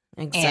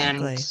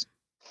 exactly.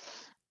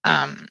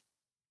 and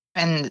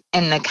and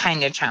the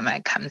kind of trauma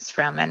it comes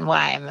from and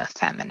why I'm a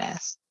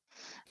feminist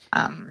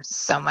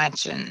so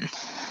much. And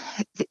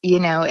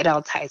it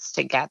all ties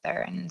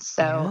together. And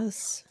so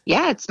Yes.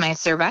 yeah, it's my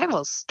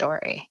survival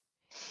story.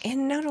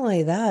 And not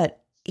only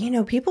that,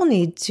 people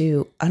need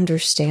to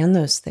understand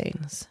those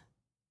things.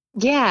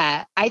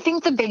 Yeah, I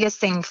think the biggest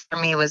thing for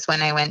me was when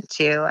we went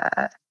to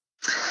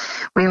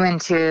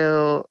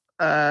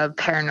a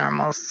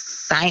paranormal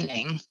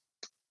signing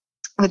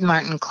with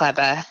Martin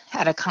Kleba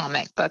at a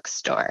comic book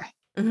store.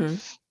 Mm-hmm.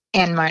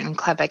 And Martin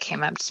Kleba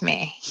came up to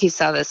me. He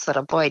saw this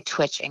little boy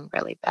twitching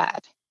really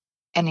bad.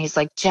 And he's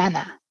like,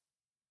 Jenna,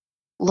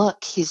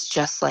 look, he's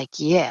just like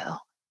you.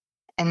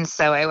 And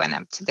so I went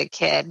up to the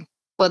kid.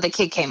 Well, the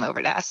kid came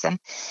over to us and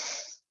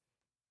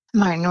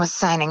Martin was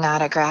signing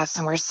autographs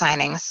and we're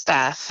signing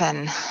stuff.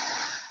 And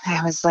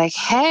I was like,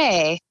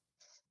 hey,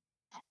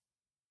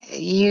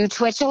 you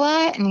twitch a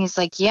lot? And he's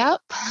like,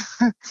 yep.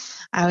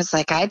 I was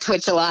like, I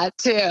twitch a lot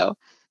too.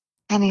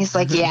 And he's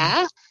like,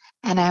 yeah.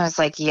 And I was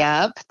like,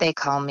 yep, they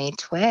call me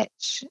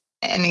Twitch.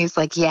 And he's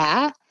like,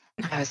 yeah.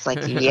 I was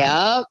like,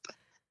 yep.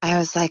 I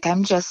was like,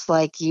 I'm just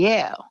like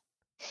you.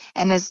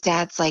 And his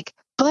dad's like,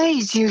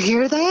 buddy, do you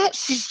hear that?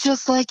 She's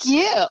just like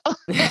you.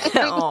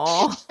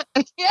 Oh.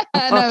 Yeah.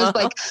 And I was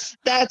like,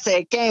 that's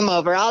it. Game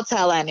over. I'll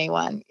tell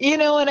anyone. You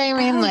know what I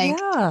mean?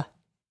 Yeah.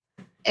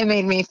 It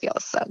made me feel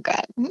so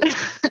good.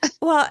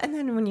 Well, and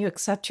then when you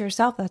accept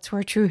yourself, that's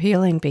where true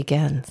healing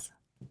begins.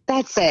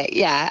 That's it.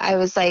 Yeah. I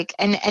was like,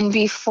 and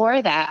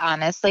before that,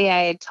 honestly,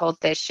 I had told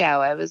this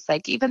show, I was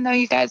like, even though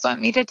you guys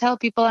want me to tell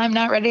people, I'm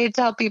not ready to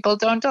tell people,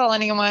 don't tell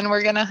anyone,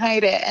 we're going to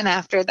hide it. And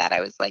after that, I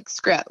was like,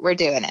 screw it, we're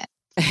doing it.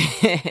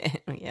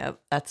 Yeah.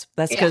 That's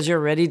because you're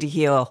ready to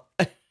heal.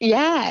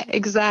 Yeah,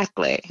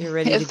 exactly. You're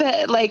ready if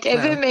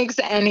it makes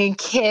any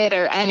kid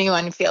or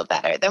anyone feel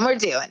better, then we're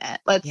doing it.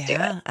 Let's do it.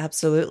 Yeah,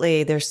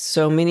 absolutely. There's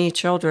so many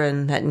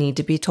children that need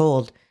to be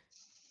told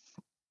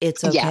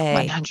it's okay.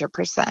 Yeah,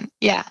 100%.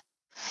 Yeah.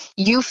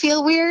 You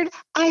feel weird.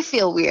 I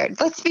feel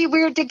weird. Let's be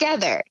weird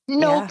together.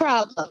 No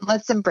problem.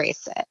 Let's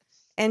embrace it.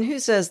 And who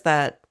says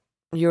that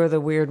you're the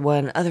weird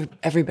one?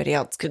 Everybody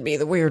else could be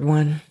the weird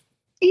one.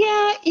 Yeah.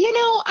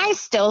 I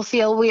still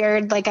feel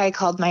weird. Like I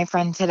called my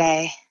friend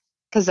today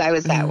because I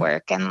was at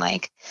work and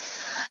like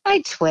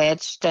I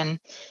twitched and,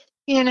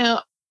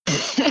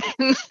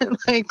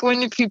 like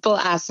when people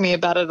ask me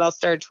about it, I'll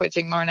start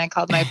twitching more. And I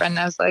called my friend and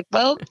I was like,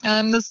 well,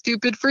 I'm the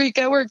stupid freak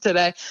at work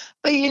today.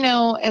 But,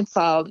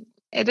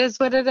 it is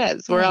what it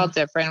is. We're all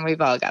different.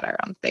 We've all got our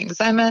own things.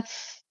 I'm a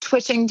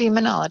twitching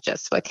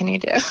demonologist. What can you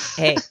do?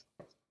 Hey,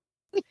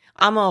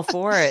 I'm all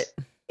for it.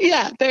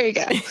 Yeah, there you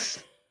go.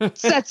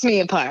 Sets me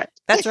apart.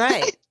 That's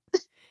right.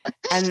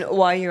 And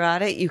while you're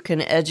at it, you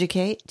can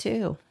educate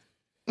too.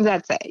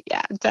 That's it.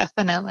 Yeah,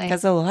 definitely.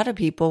 Because a lot of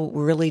people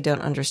really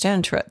don't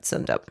understand Tourette's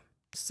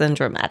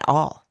syndrome at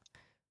all.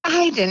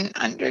 I didn't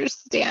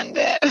understand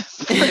it.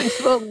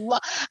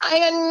 I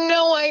had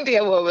no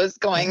idea what was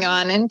going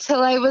on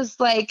until I was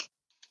like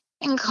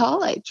in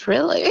college,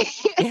 really.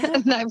 Yeah.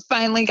 And I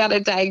finally got a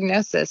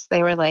diagnosis.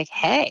 They were like,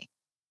 hey,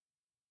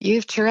 you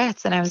have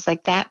Tourette's. And I was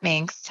like, that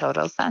makes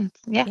total sense.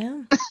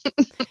 Yeah.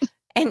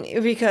 And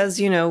because,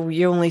 you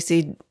only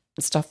see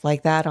stuff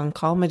like that on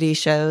comedy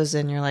shows,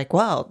 and you're like,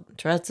 well,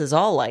 Tourette's is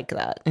all like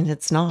that, and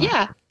it's not.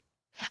 Yeah.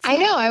 I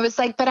know. I was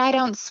like, but I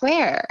don't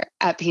swear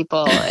at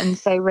people and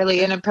say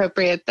really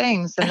inappropriate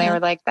things. And they were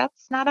like,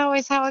 that's not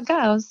always how it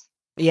goes.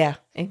 Yeah,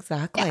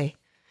 exactly.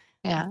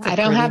 Yeah. That's I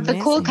don't have pretty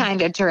the cool amazing.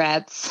 kind of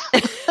Tourette's.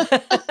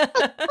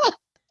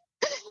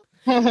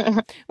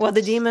 Well,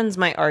 the demons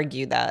might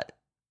argue that.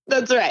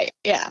 That's right.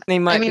 Yeah. They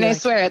might I mean, be I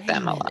like, swear at "Wait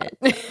them a lot.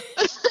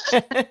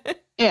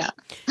 minute." Yeah.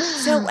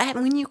 So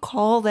when you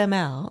call them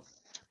out,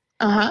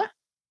 Uh-huh.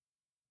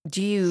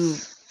 do you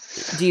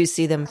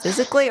see them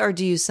physically, or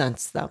do you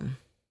sense them?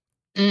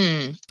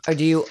 Or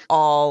do you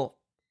all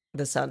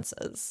the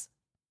senses?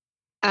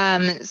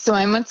 So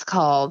I'm what's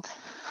called,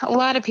 a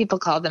lot of people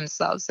call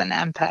themselves an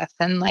empath.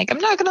 And like, I'm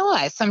not going to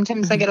lie,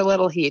 sometimes I get a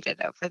little heated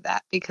over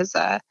that because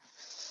I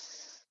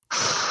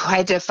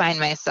define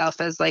myself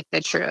as like the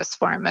truest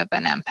form of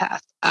an empath.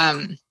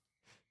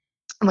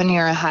 When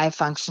you're a high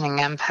functioning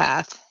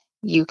empath,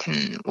 you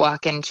can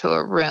walk into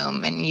a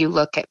room and you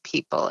look at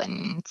people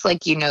and it's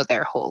like you know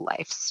their whole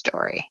life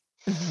story.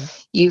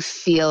 You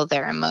feel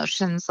their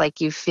emotions like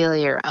you feel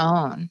your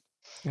own.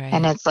 Right.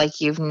 And it's like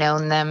you've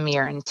known them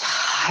your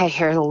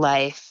entire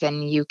life,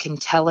 and you can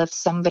tell if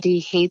somebody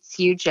hates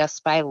you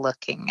just by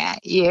looking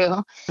at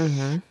you.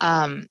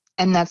 And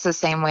that's the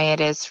same way it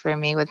is for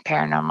me with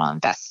paranormal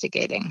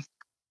investigating.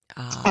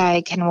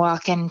 I can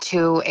walk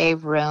into a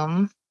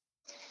room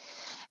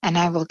and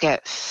I will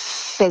get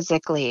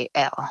physically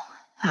ill.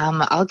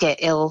 I'll get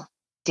ill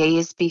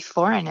days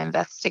before an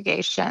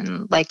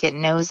investigation, like it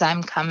knows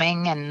I'm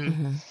coming,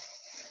 and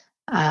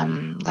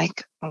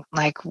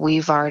like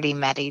we've already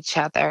met each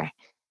other.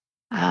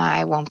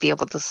 I won't be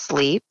able to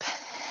sleep.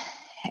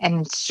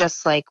 And it's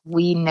just like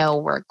we know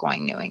we're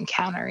going to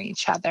encounter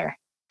each other.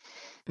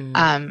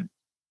 And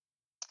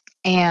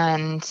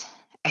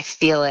I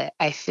feel it.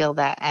 I feel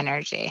that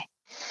energy.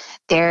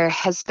 There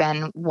has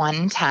been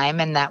one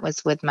time, and that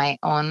was with my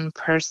own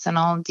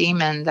personal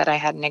demon that I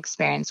had an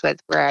experience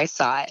with where I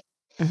saw it.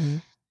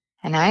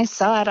 And I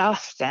saw it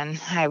often.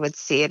 I would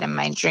see it in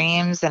my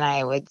dreams, and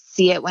I would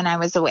see it when I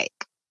was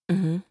awake.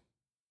 And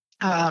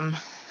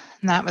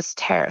that was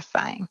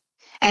terrifying.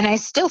 And I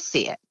still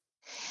see it,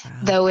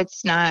 though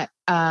it's not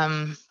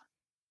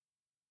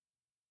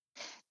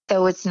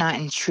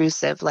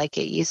intrusive like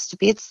it used to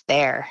be. It's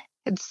there.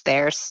 It's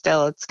there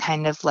still. It's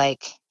kind of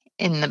like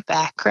in the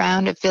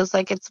background. It feels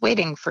like it's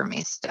waiting for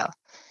me still.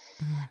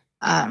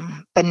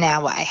 But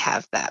now I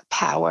have that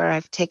power.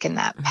 I've taken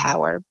that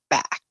power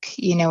back.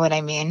 You know what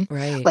I mean?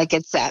 Right. Like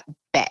it's at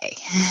bay.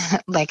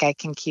 Like I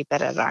can keep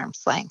it at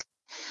arm's length.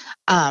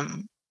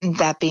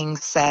 That being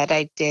said,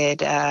 I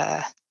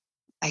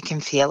can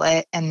feel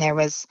it. And there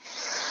was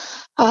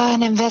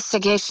an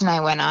investigation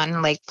I went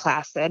on, Lake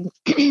Placid.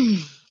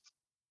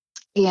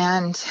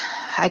 And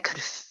I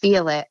could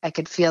feel it. I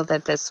could feel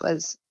that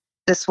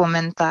this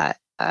woman thought,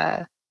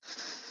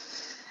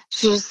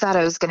 she just thought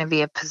it was going to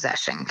be a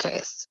possession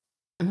case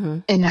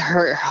in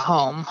her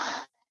home.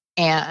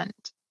 And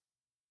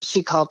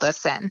she called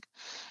us in.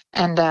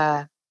 And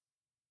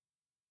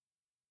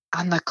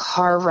on the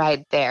car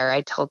ride there,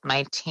 I told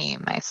my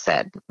team, I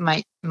said,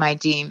 my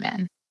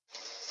demon,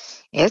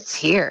 it's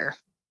here.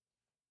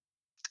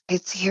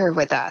 It's here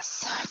with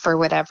us for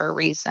whatever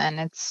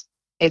reason.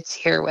 It's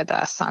here with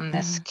us on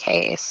this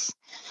case.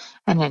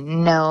 And it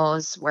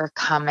knows we're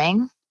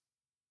coming.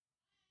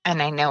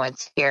 And I know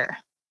it's here.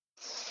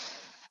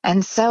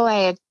 And so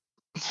I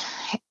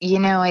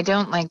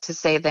don't like to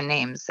say the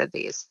names of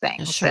these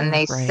things. Sure, and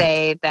they right.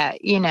 say that,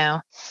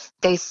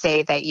 they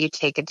say that you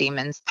take a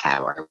demon's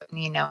power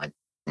when you know its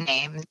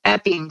name.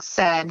 That being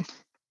said,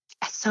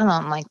 I still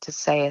don't like to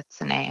say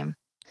its name.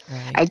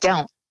 Right. I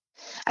don't.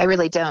 I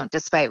really don't,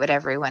 despite what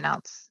everyone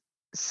else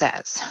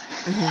says.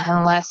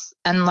 Unless,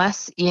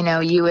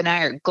 you and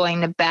I are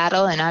going to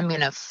battle and I'm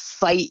going to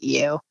fight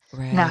you.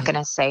 Right. I'm not going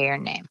to say your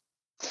name.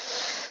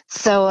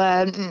 So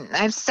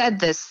I've said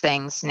this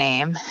thing's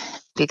name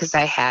because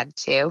I had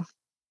to.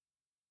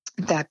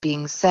 That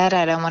being said,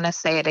 I don't want to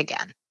say it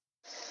again.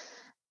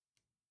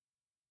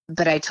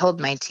 But I told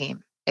my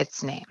team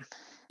its name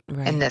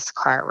in this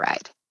car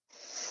ride.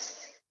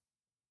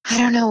 I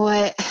don't know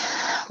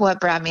what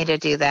brought me to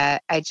do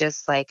that. I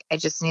just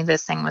knew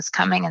this thing was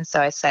coming, and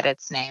so I said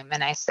its name.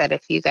 And I said,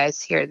 if you guys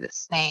hear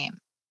this name,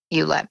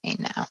 you let me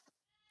know.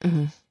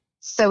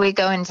 So we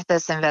go into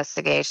this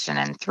investigation,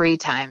 and 3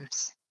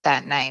 times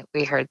that night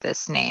we heard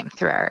this name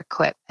through our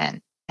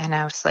equipment. And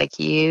I was like,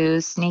 you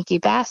sneaky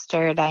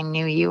bastard, I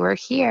knew you were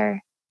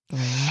here.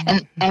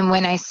 And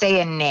when I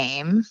say a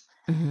name,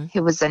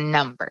 it was a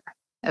number,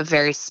 a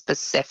very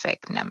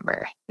specific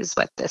number is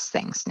what this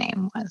thing's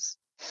name was.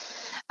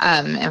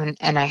 And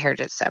I heard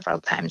it several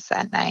times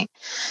that night.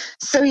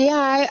 So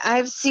yeah,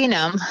 I've seen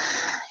them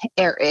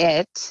or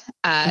it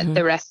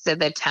the rest of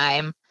the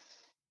time.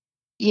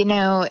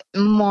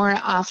 More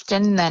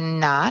often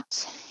than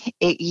not,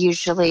 it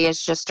usually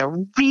is just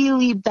a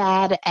really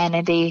bad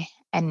entity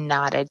and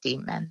not a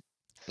demon.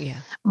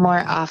 Yeah.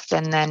 More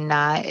often than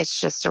not,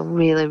 it's just a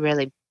really,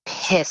 really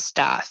pissed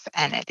off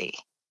entity.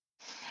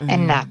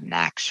 and not an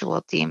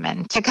actual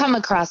demon. To come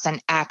across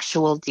an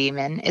actual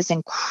demon is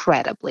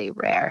incredibly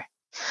rare.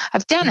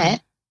 I've done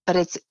it, but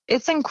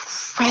it's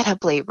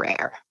incredibly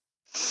rare.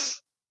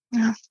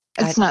 Yeah.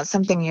 It's not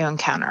something you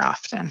encounter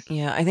often.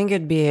 Yeah, I think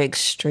it'd be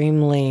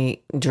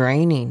extremely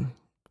draining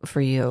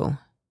for you.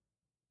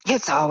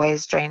 It's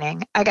always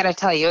draining. I got to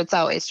tell you, it's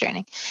always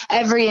draining.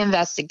 Every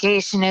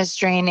investigation is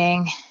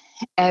draining.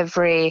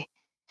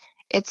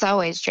 It's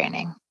always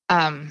draining.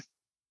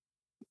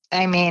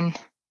 I mean,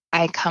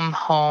 I come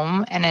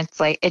home and it's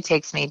like, it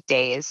takes me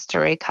days to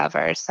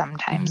recover,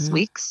 sometimes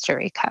weeks to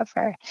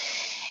recover.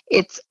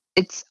 It's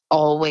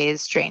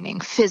always draining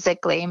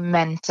physically,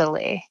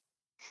 mentally.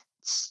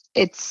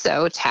 It's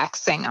so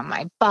taxing on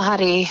my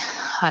body,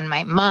 on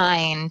my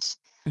mind.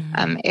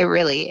 It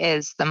really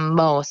is the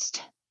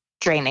most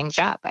draining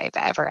job I've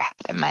ever had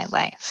in my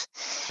life.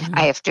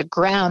 I have to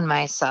ground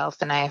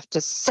myself and I have to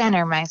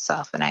center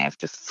myself and I have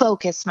to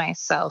focus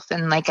myself.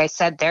 And like I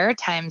said, there are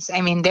times,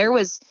 I mean, there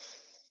was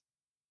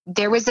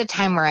a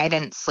time where I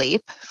didn't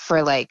sleep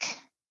for like,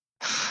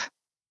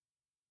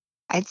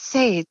 I'd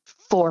say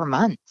 4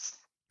 months.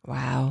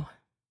 Wow.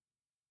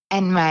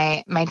 And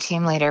my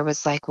team leader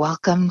was like,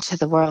 welcome to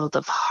the world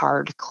of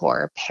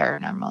hardcore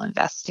paranormal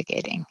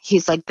investigating.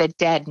 He's like, the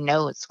dead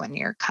knows when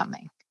you're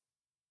coming.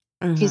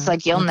 He's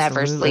like, you'll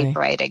never sleep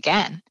right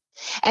again.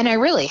 And I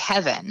really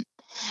haven't.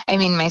 I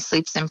mean, my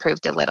sleep's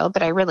improved a little,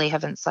 but I really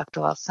haven't slept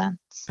well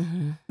since.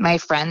 My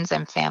friends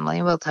and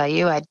family will tell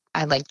you I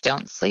like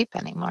don't sleep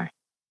anymore.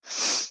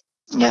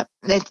 Yep.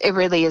 It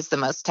really is the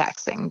most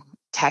taxing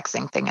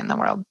thing in the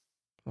world.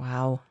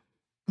 Wow.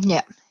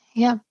 Yeah.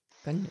 Yeah.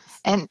 Goodness.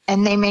 And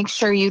they make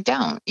sure you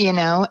don't, you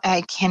know.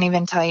 I can't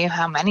even tell you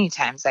how many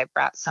times I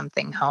brought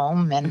something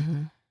home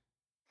and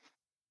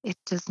it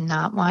does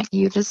not want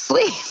you to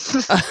sleep.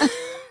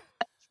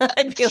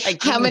 I'd be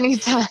like, how many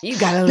times you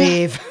gotta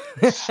leave.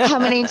 How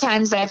many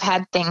times I've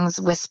had things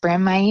whisper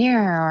in my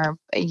ear or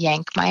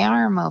yank my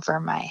arm over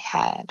my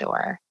head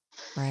or,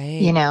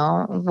 you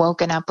know,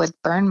 woken up with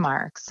burn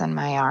marks in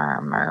my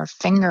arm or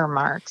finger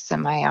marks in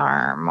my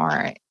arm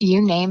or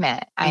you name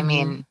it. I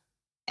mean,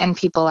 and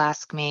people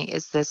ask me,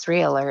 is this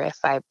real? Or if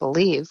I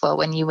believe, well,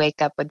 when you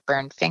wake up with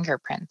burned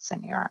fingerprints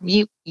in your arm,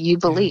 you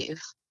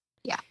believe.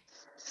 Yeah.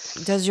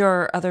 Does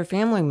your other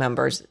family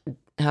members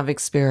have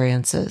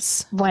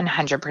experiences?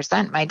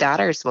 100%. My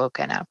daughter's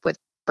woken up with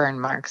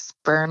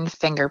burned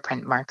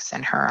fingerprint marks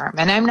in her arm.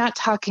 And I'm not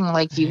talking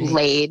like you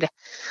laid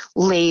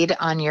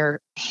on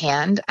your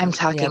hand. I'm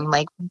talking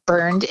like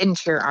burned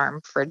into your arm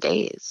for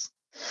days.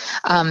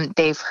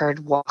 They've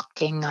heard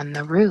walking on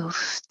the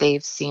roof.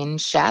 They've seen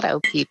shadow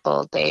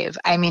people.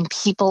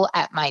 People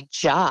at my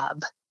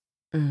job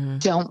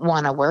don't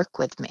want to work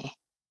with me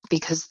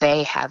because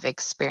they have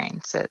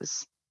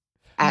experiences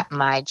at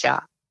my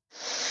job.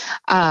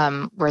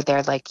 Where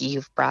they're like,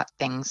 you've brought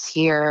things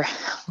here.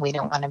 We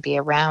don't want to be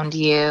around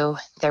you.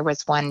 There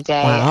was one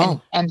day,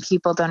 and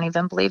people don't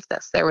even believe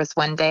this. There was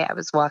one day I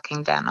was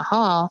walking down a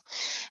hall,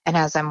 and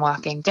as I'm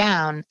walking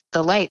down,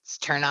 the lights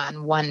turn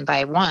on one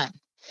by one.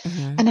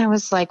 And I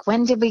was like,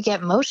 when did we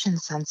get motion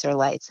sensor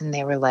lights? And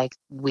they were like,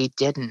 we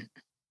didn't.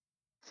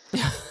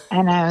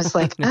 And I was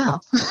like, oh,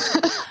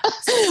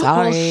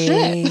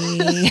 sorry.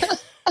 Well,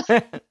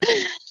 shit.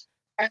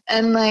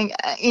 And like,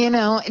 you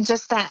know,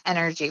 just that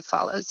energy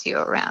follows you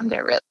around.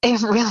 It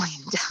really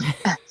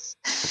does.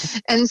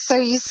 And so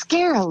you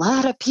scare a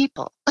lot of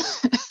people.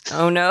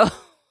 Oh, no.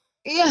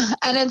 Yeah.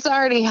 And it's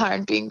already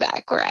hard being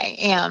back where I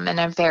am in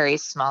a very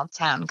small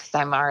town because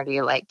I'm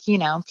already like, you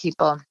know,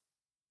 people.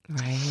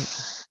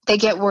 They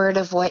get word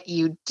of what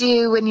you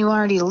do and you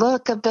already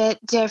look a bit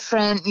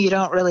different. You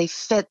don't really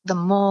fit the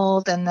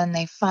mold. And then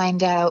they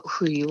find out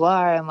who you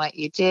are and what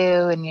you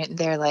do. And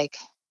they're like,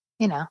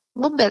 you know, a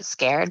little bit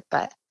scared,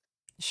 but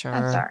that's all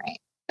right.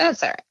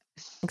 That's all right.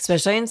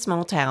 Especially in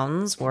small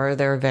towns where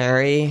they're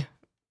very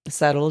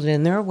settled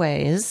in their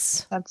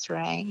ways. That's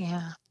right.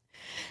 Yeah.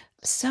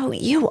 So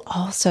you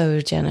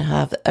also, Jenna,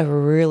 have a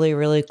really,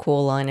 really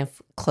cool line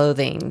of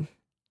clothing.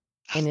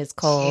 And it's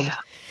called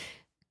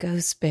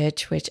Ghost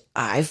Bitch, which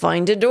I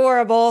find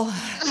adorable.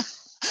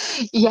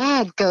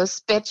 Yeah,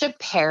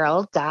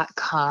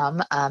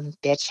 ghostbitchapparel.com.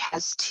 Bitch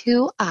has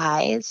 2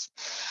 eyes.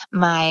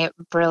 My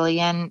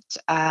brilliant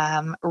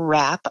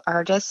rap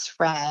artist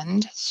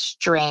friend,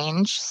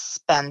 Strange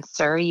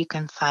Spencer, you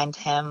can find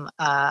him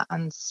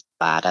on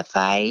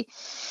Spotify.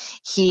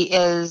 He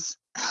is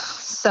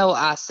so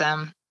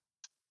awesome.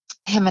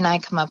 Him and I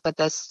come up with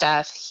this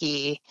stuff.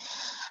 He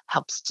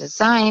helps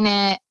design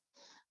it.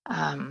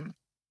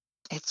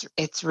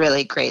 It's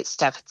really great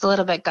stuff. It's a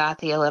little bit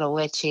gothy, a little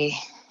witchy.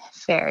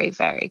 Very,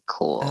 very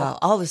cool.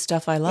 All the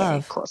stuff I love.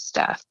 Very cool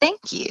stuff.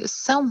 Thank you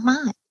so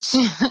much.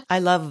 I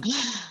love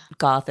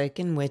gothic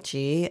and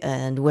witchy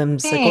and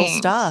whimsical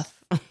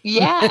stuff.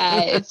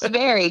 Yeah, it's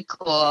very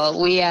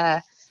cool. We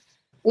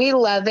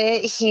love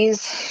it.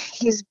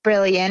 He's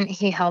brilliant.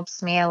 He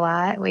helps me a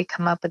lot. We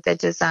come up with the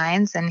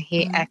designs and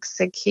he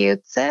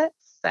executes it.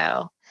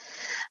 So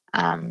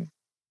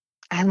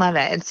I love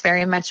it. It's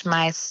very much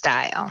my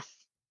style.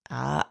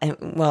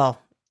 Well,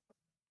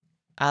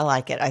 I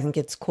like it. I think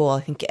it's cool.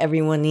 I think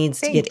everyone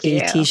needs to get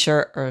Thank a you.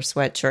 t-shirt or a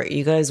sweatshirt.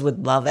 You guys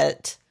would love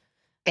it.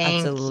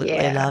 Thank Absolutely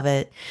you. love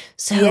it.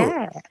 So,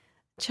 Yeah.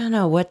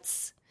 Jenna, what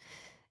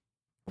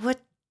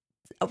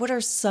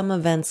are some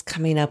events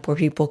coming up where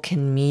people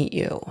can meet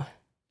you?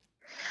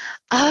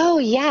 Oh,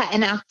 yeah.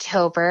 In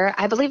October,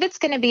 I believe it's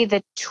going to be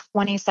the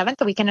 27th,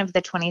 the weekend of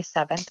the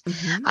 27th.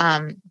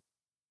 Mm-hmm.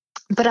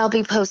 But I'll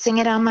be posting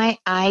it on my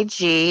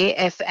IG.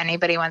 If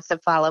anybody wants to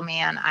follow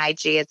me on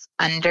IG, it's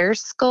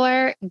 _ghost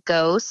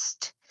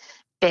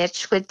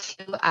bitch with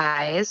 2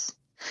 eyes.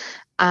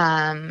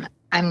 I'm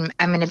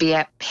going to be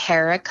at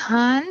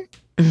Paracon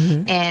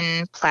Mm-hmm.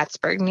 in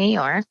Plattsburgh, New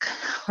York,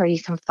 where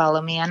you can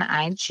follow me on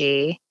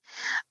IG.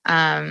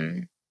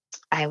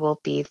 I will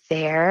be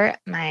there.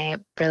 My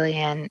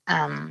brilliant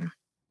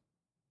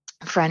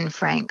friend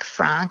Frank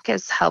Frank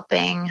is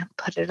helping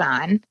put it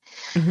on.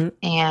 Mm-hmm.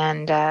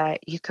 And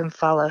you can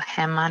follow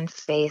him on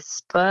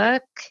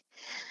Facebook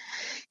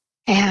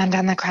and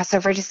on the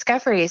Crossover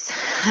Discoveries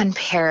on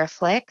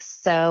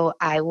Paraflix. So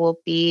I will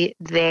be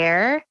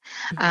there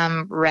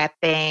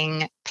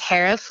repping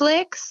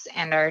Paraflix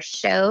and our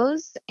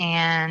shows,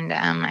 and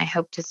I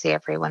hope to see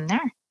everyone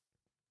there.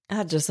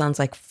 That just sounds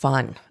like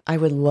fun. I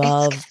would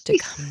love to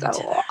come so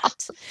to that.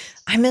 awesome.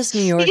 I miss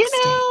New York You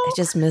State. I know,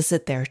 just miss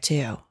it there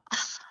too.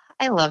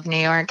 I love New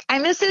York. I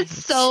miss it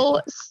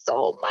so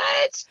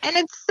much. And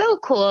it's so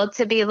cool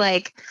to be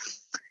like,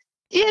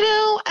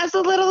 as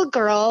a little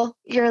girl,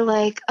 you're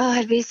like, oh,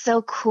 it'd be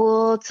so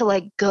cool to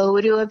like go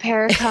to a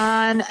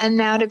Paracon. And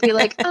now to be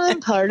like,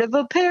 I'm part of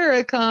a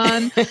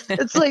Paracon.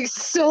 It's like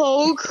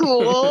so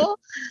cool.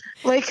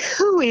 Like,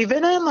 who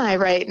even am I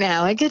right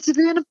now? I get to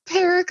be in a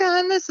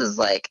Paracon. This is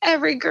like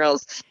every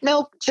girl's,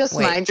 nope, just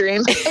my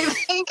dream. I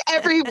think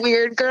every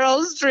weird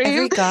girl's dream.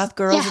 Every goth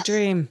girl's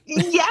dream.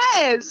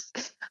 Yes.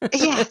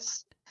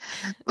 Yes.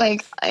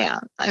 Like, yeah,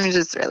 I'm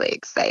just really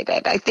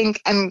excited. I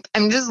think I'm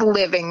just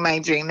living my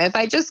dream. If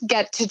I just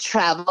get to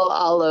travel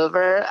all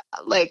over,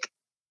 like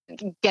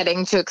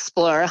getting to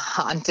explore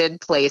haunted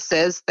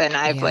places, then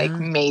I've like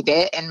made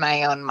it in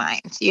my own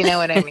mind. You know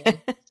what I mean?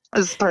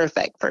 It's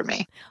perfect for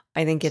me.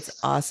 I think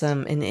it's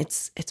awesome, and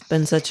it's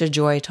been such a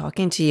joy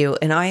talking to you,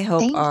 and I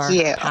hope our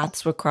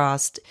paths were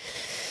crossed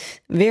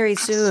very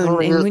soon.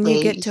 Absolutely. And when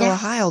you get to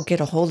Ohio,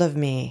 get a hold of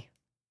me.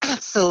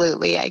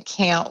 Absolutely. I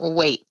can't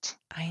wait.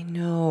 I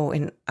know,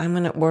 and I'm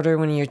going to order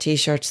one of your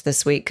t-shirts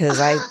this week because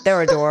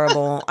they're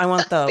adorable. I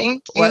want the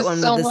white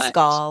one with the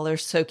skull. They're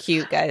so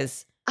cute,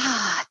 guys.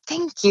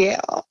 Thank you.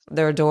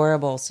 They're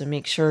adorable, so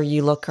make sure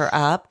you look her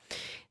up.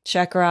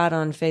 Check her out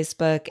on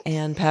Facebook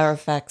and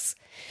PowerFX.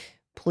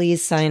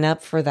 Please sign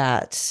up for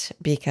that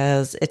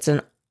because it's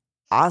an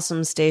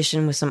awesome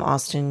station with some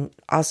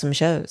awesome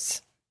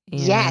shows.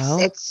 Yes,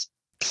 it's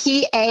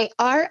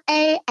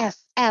PARAFLIXX.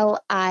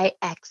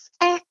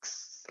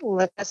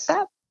 Look us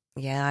up.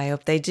 Yeah, I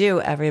hope they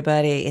do,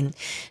 everybody. And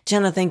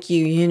Jenna, thank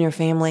you. You and your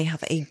family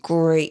have a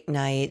great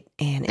night.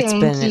 And it's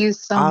been an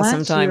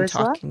awesome time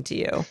talking to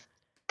you.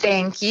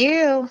 Thank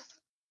you.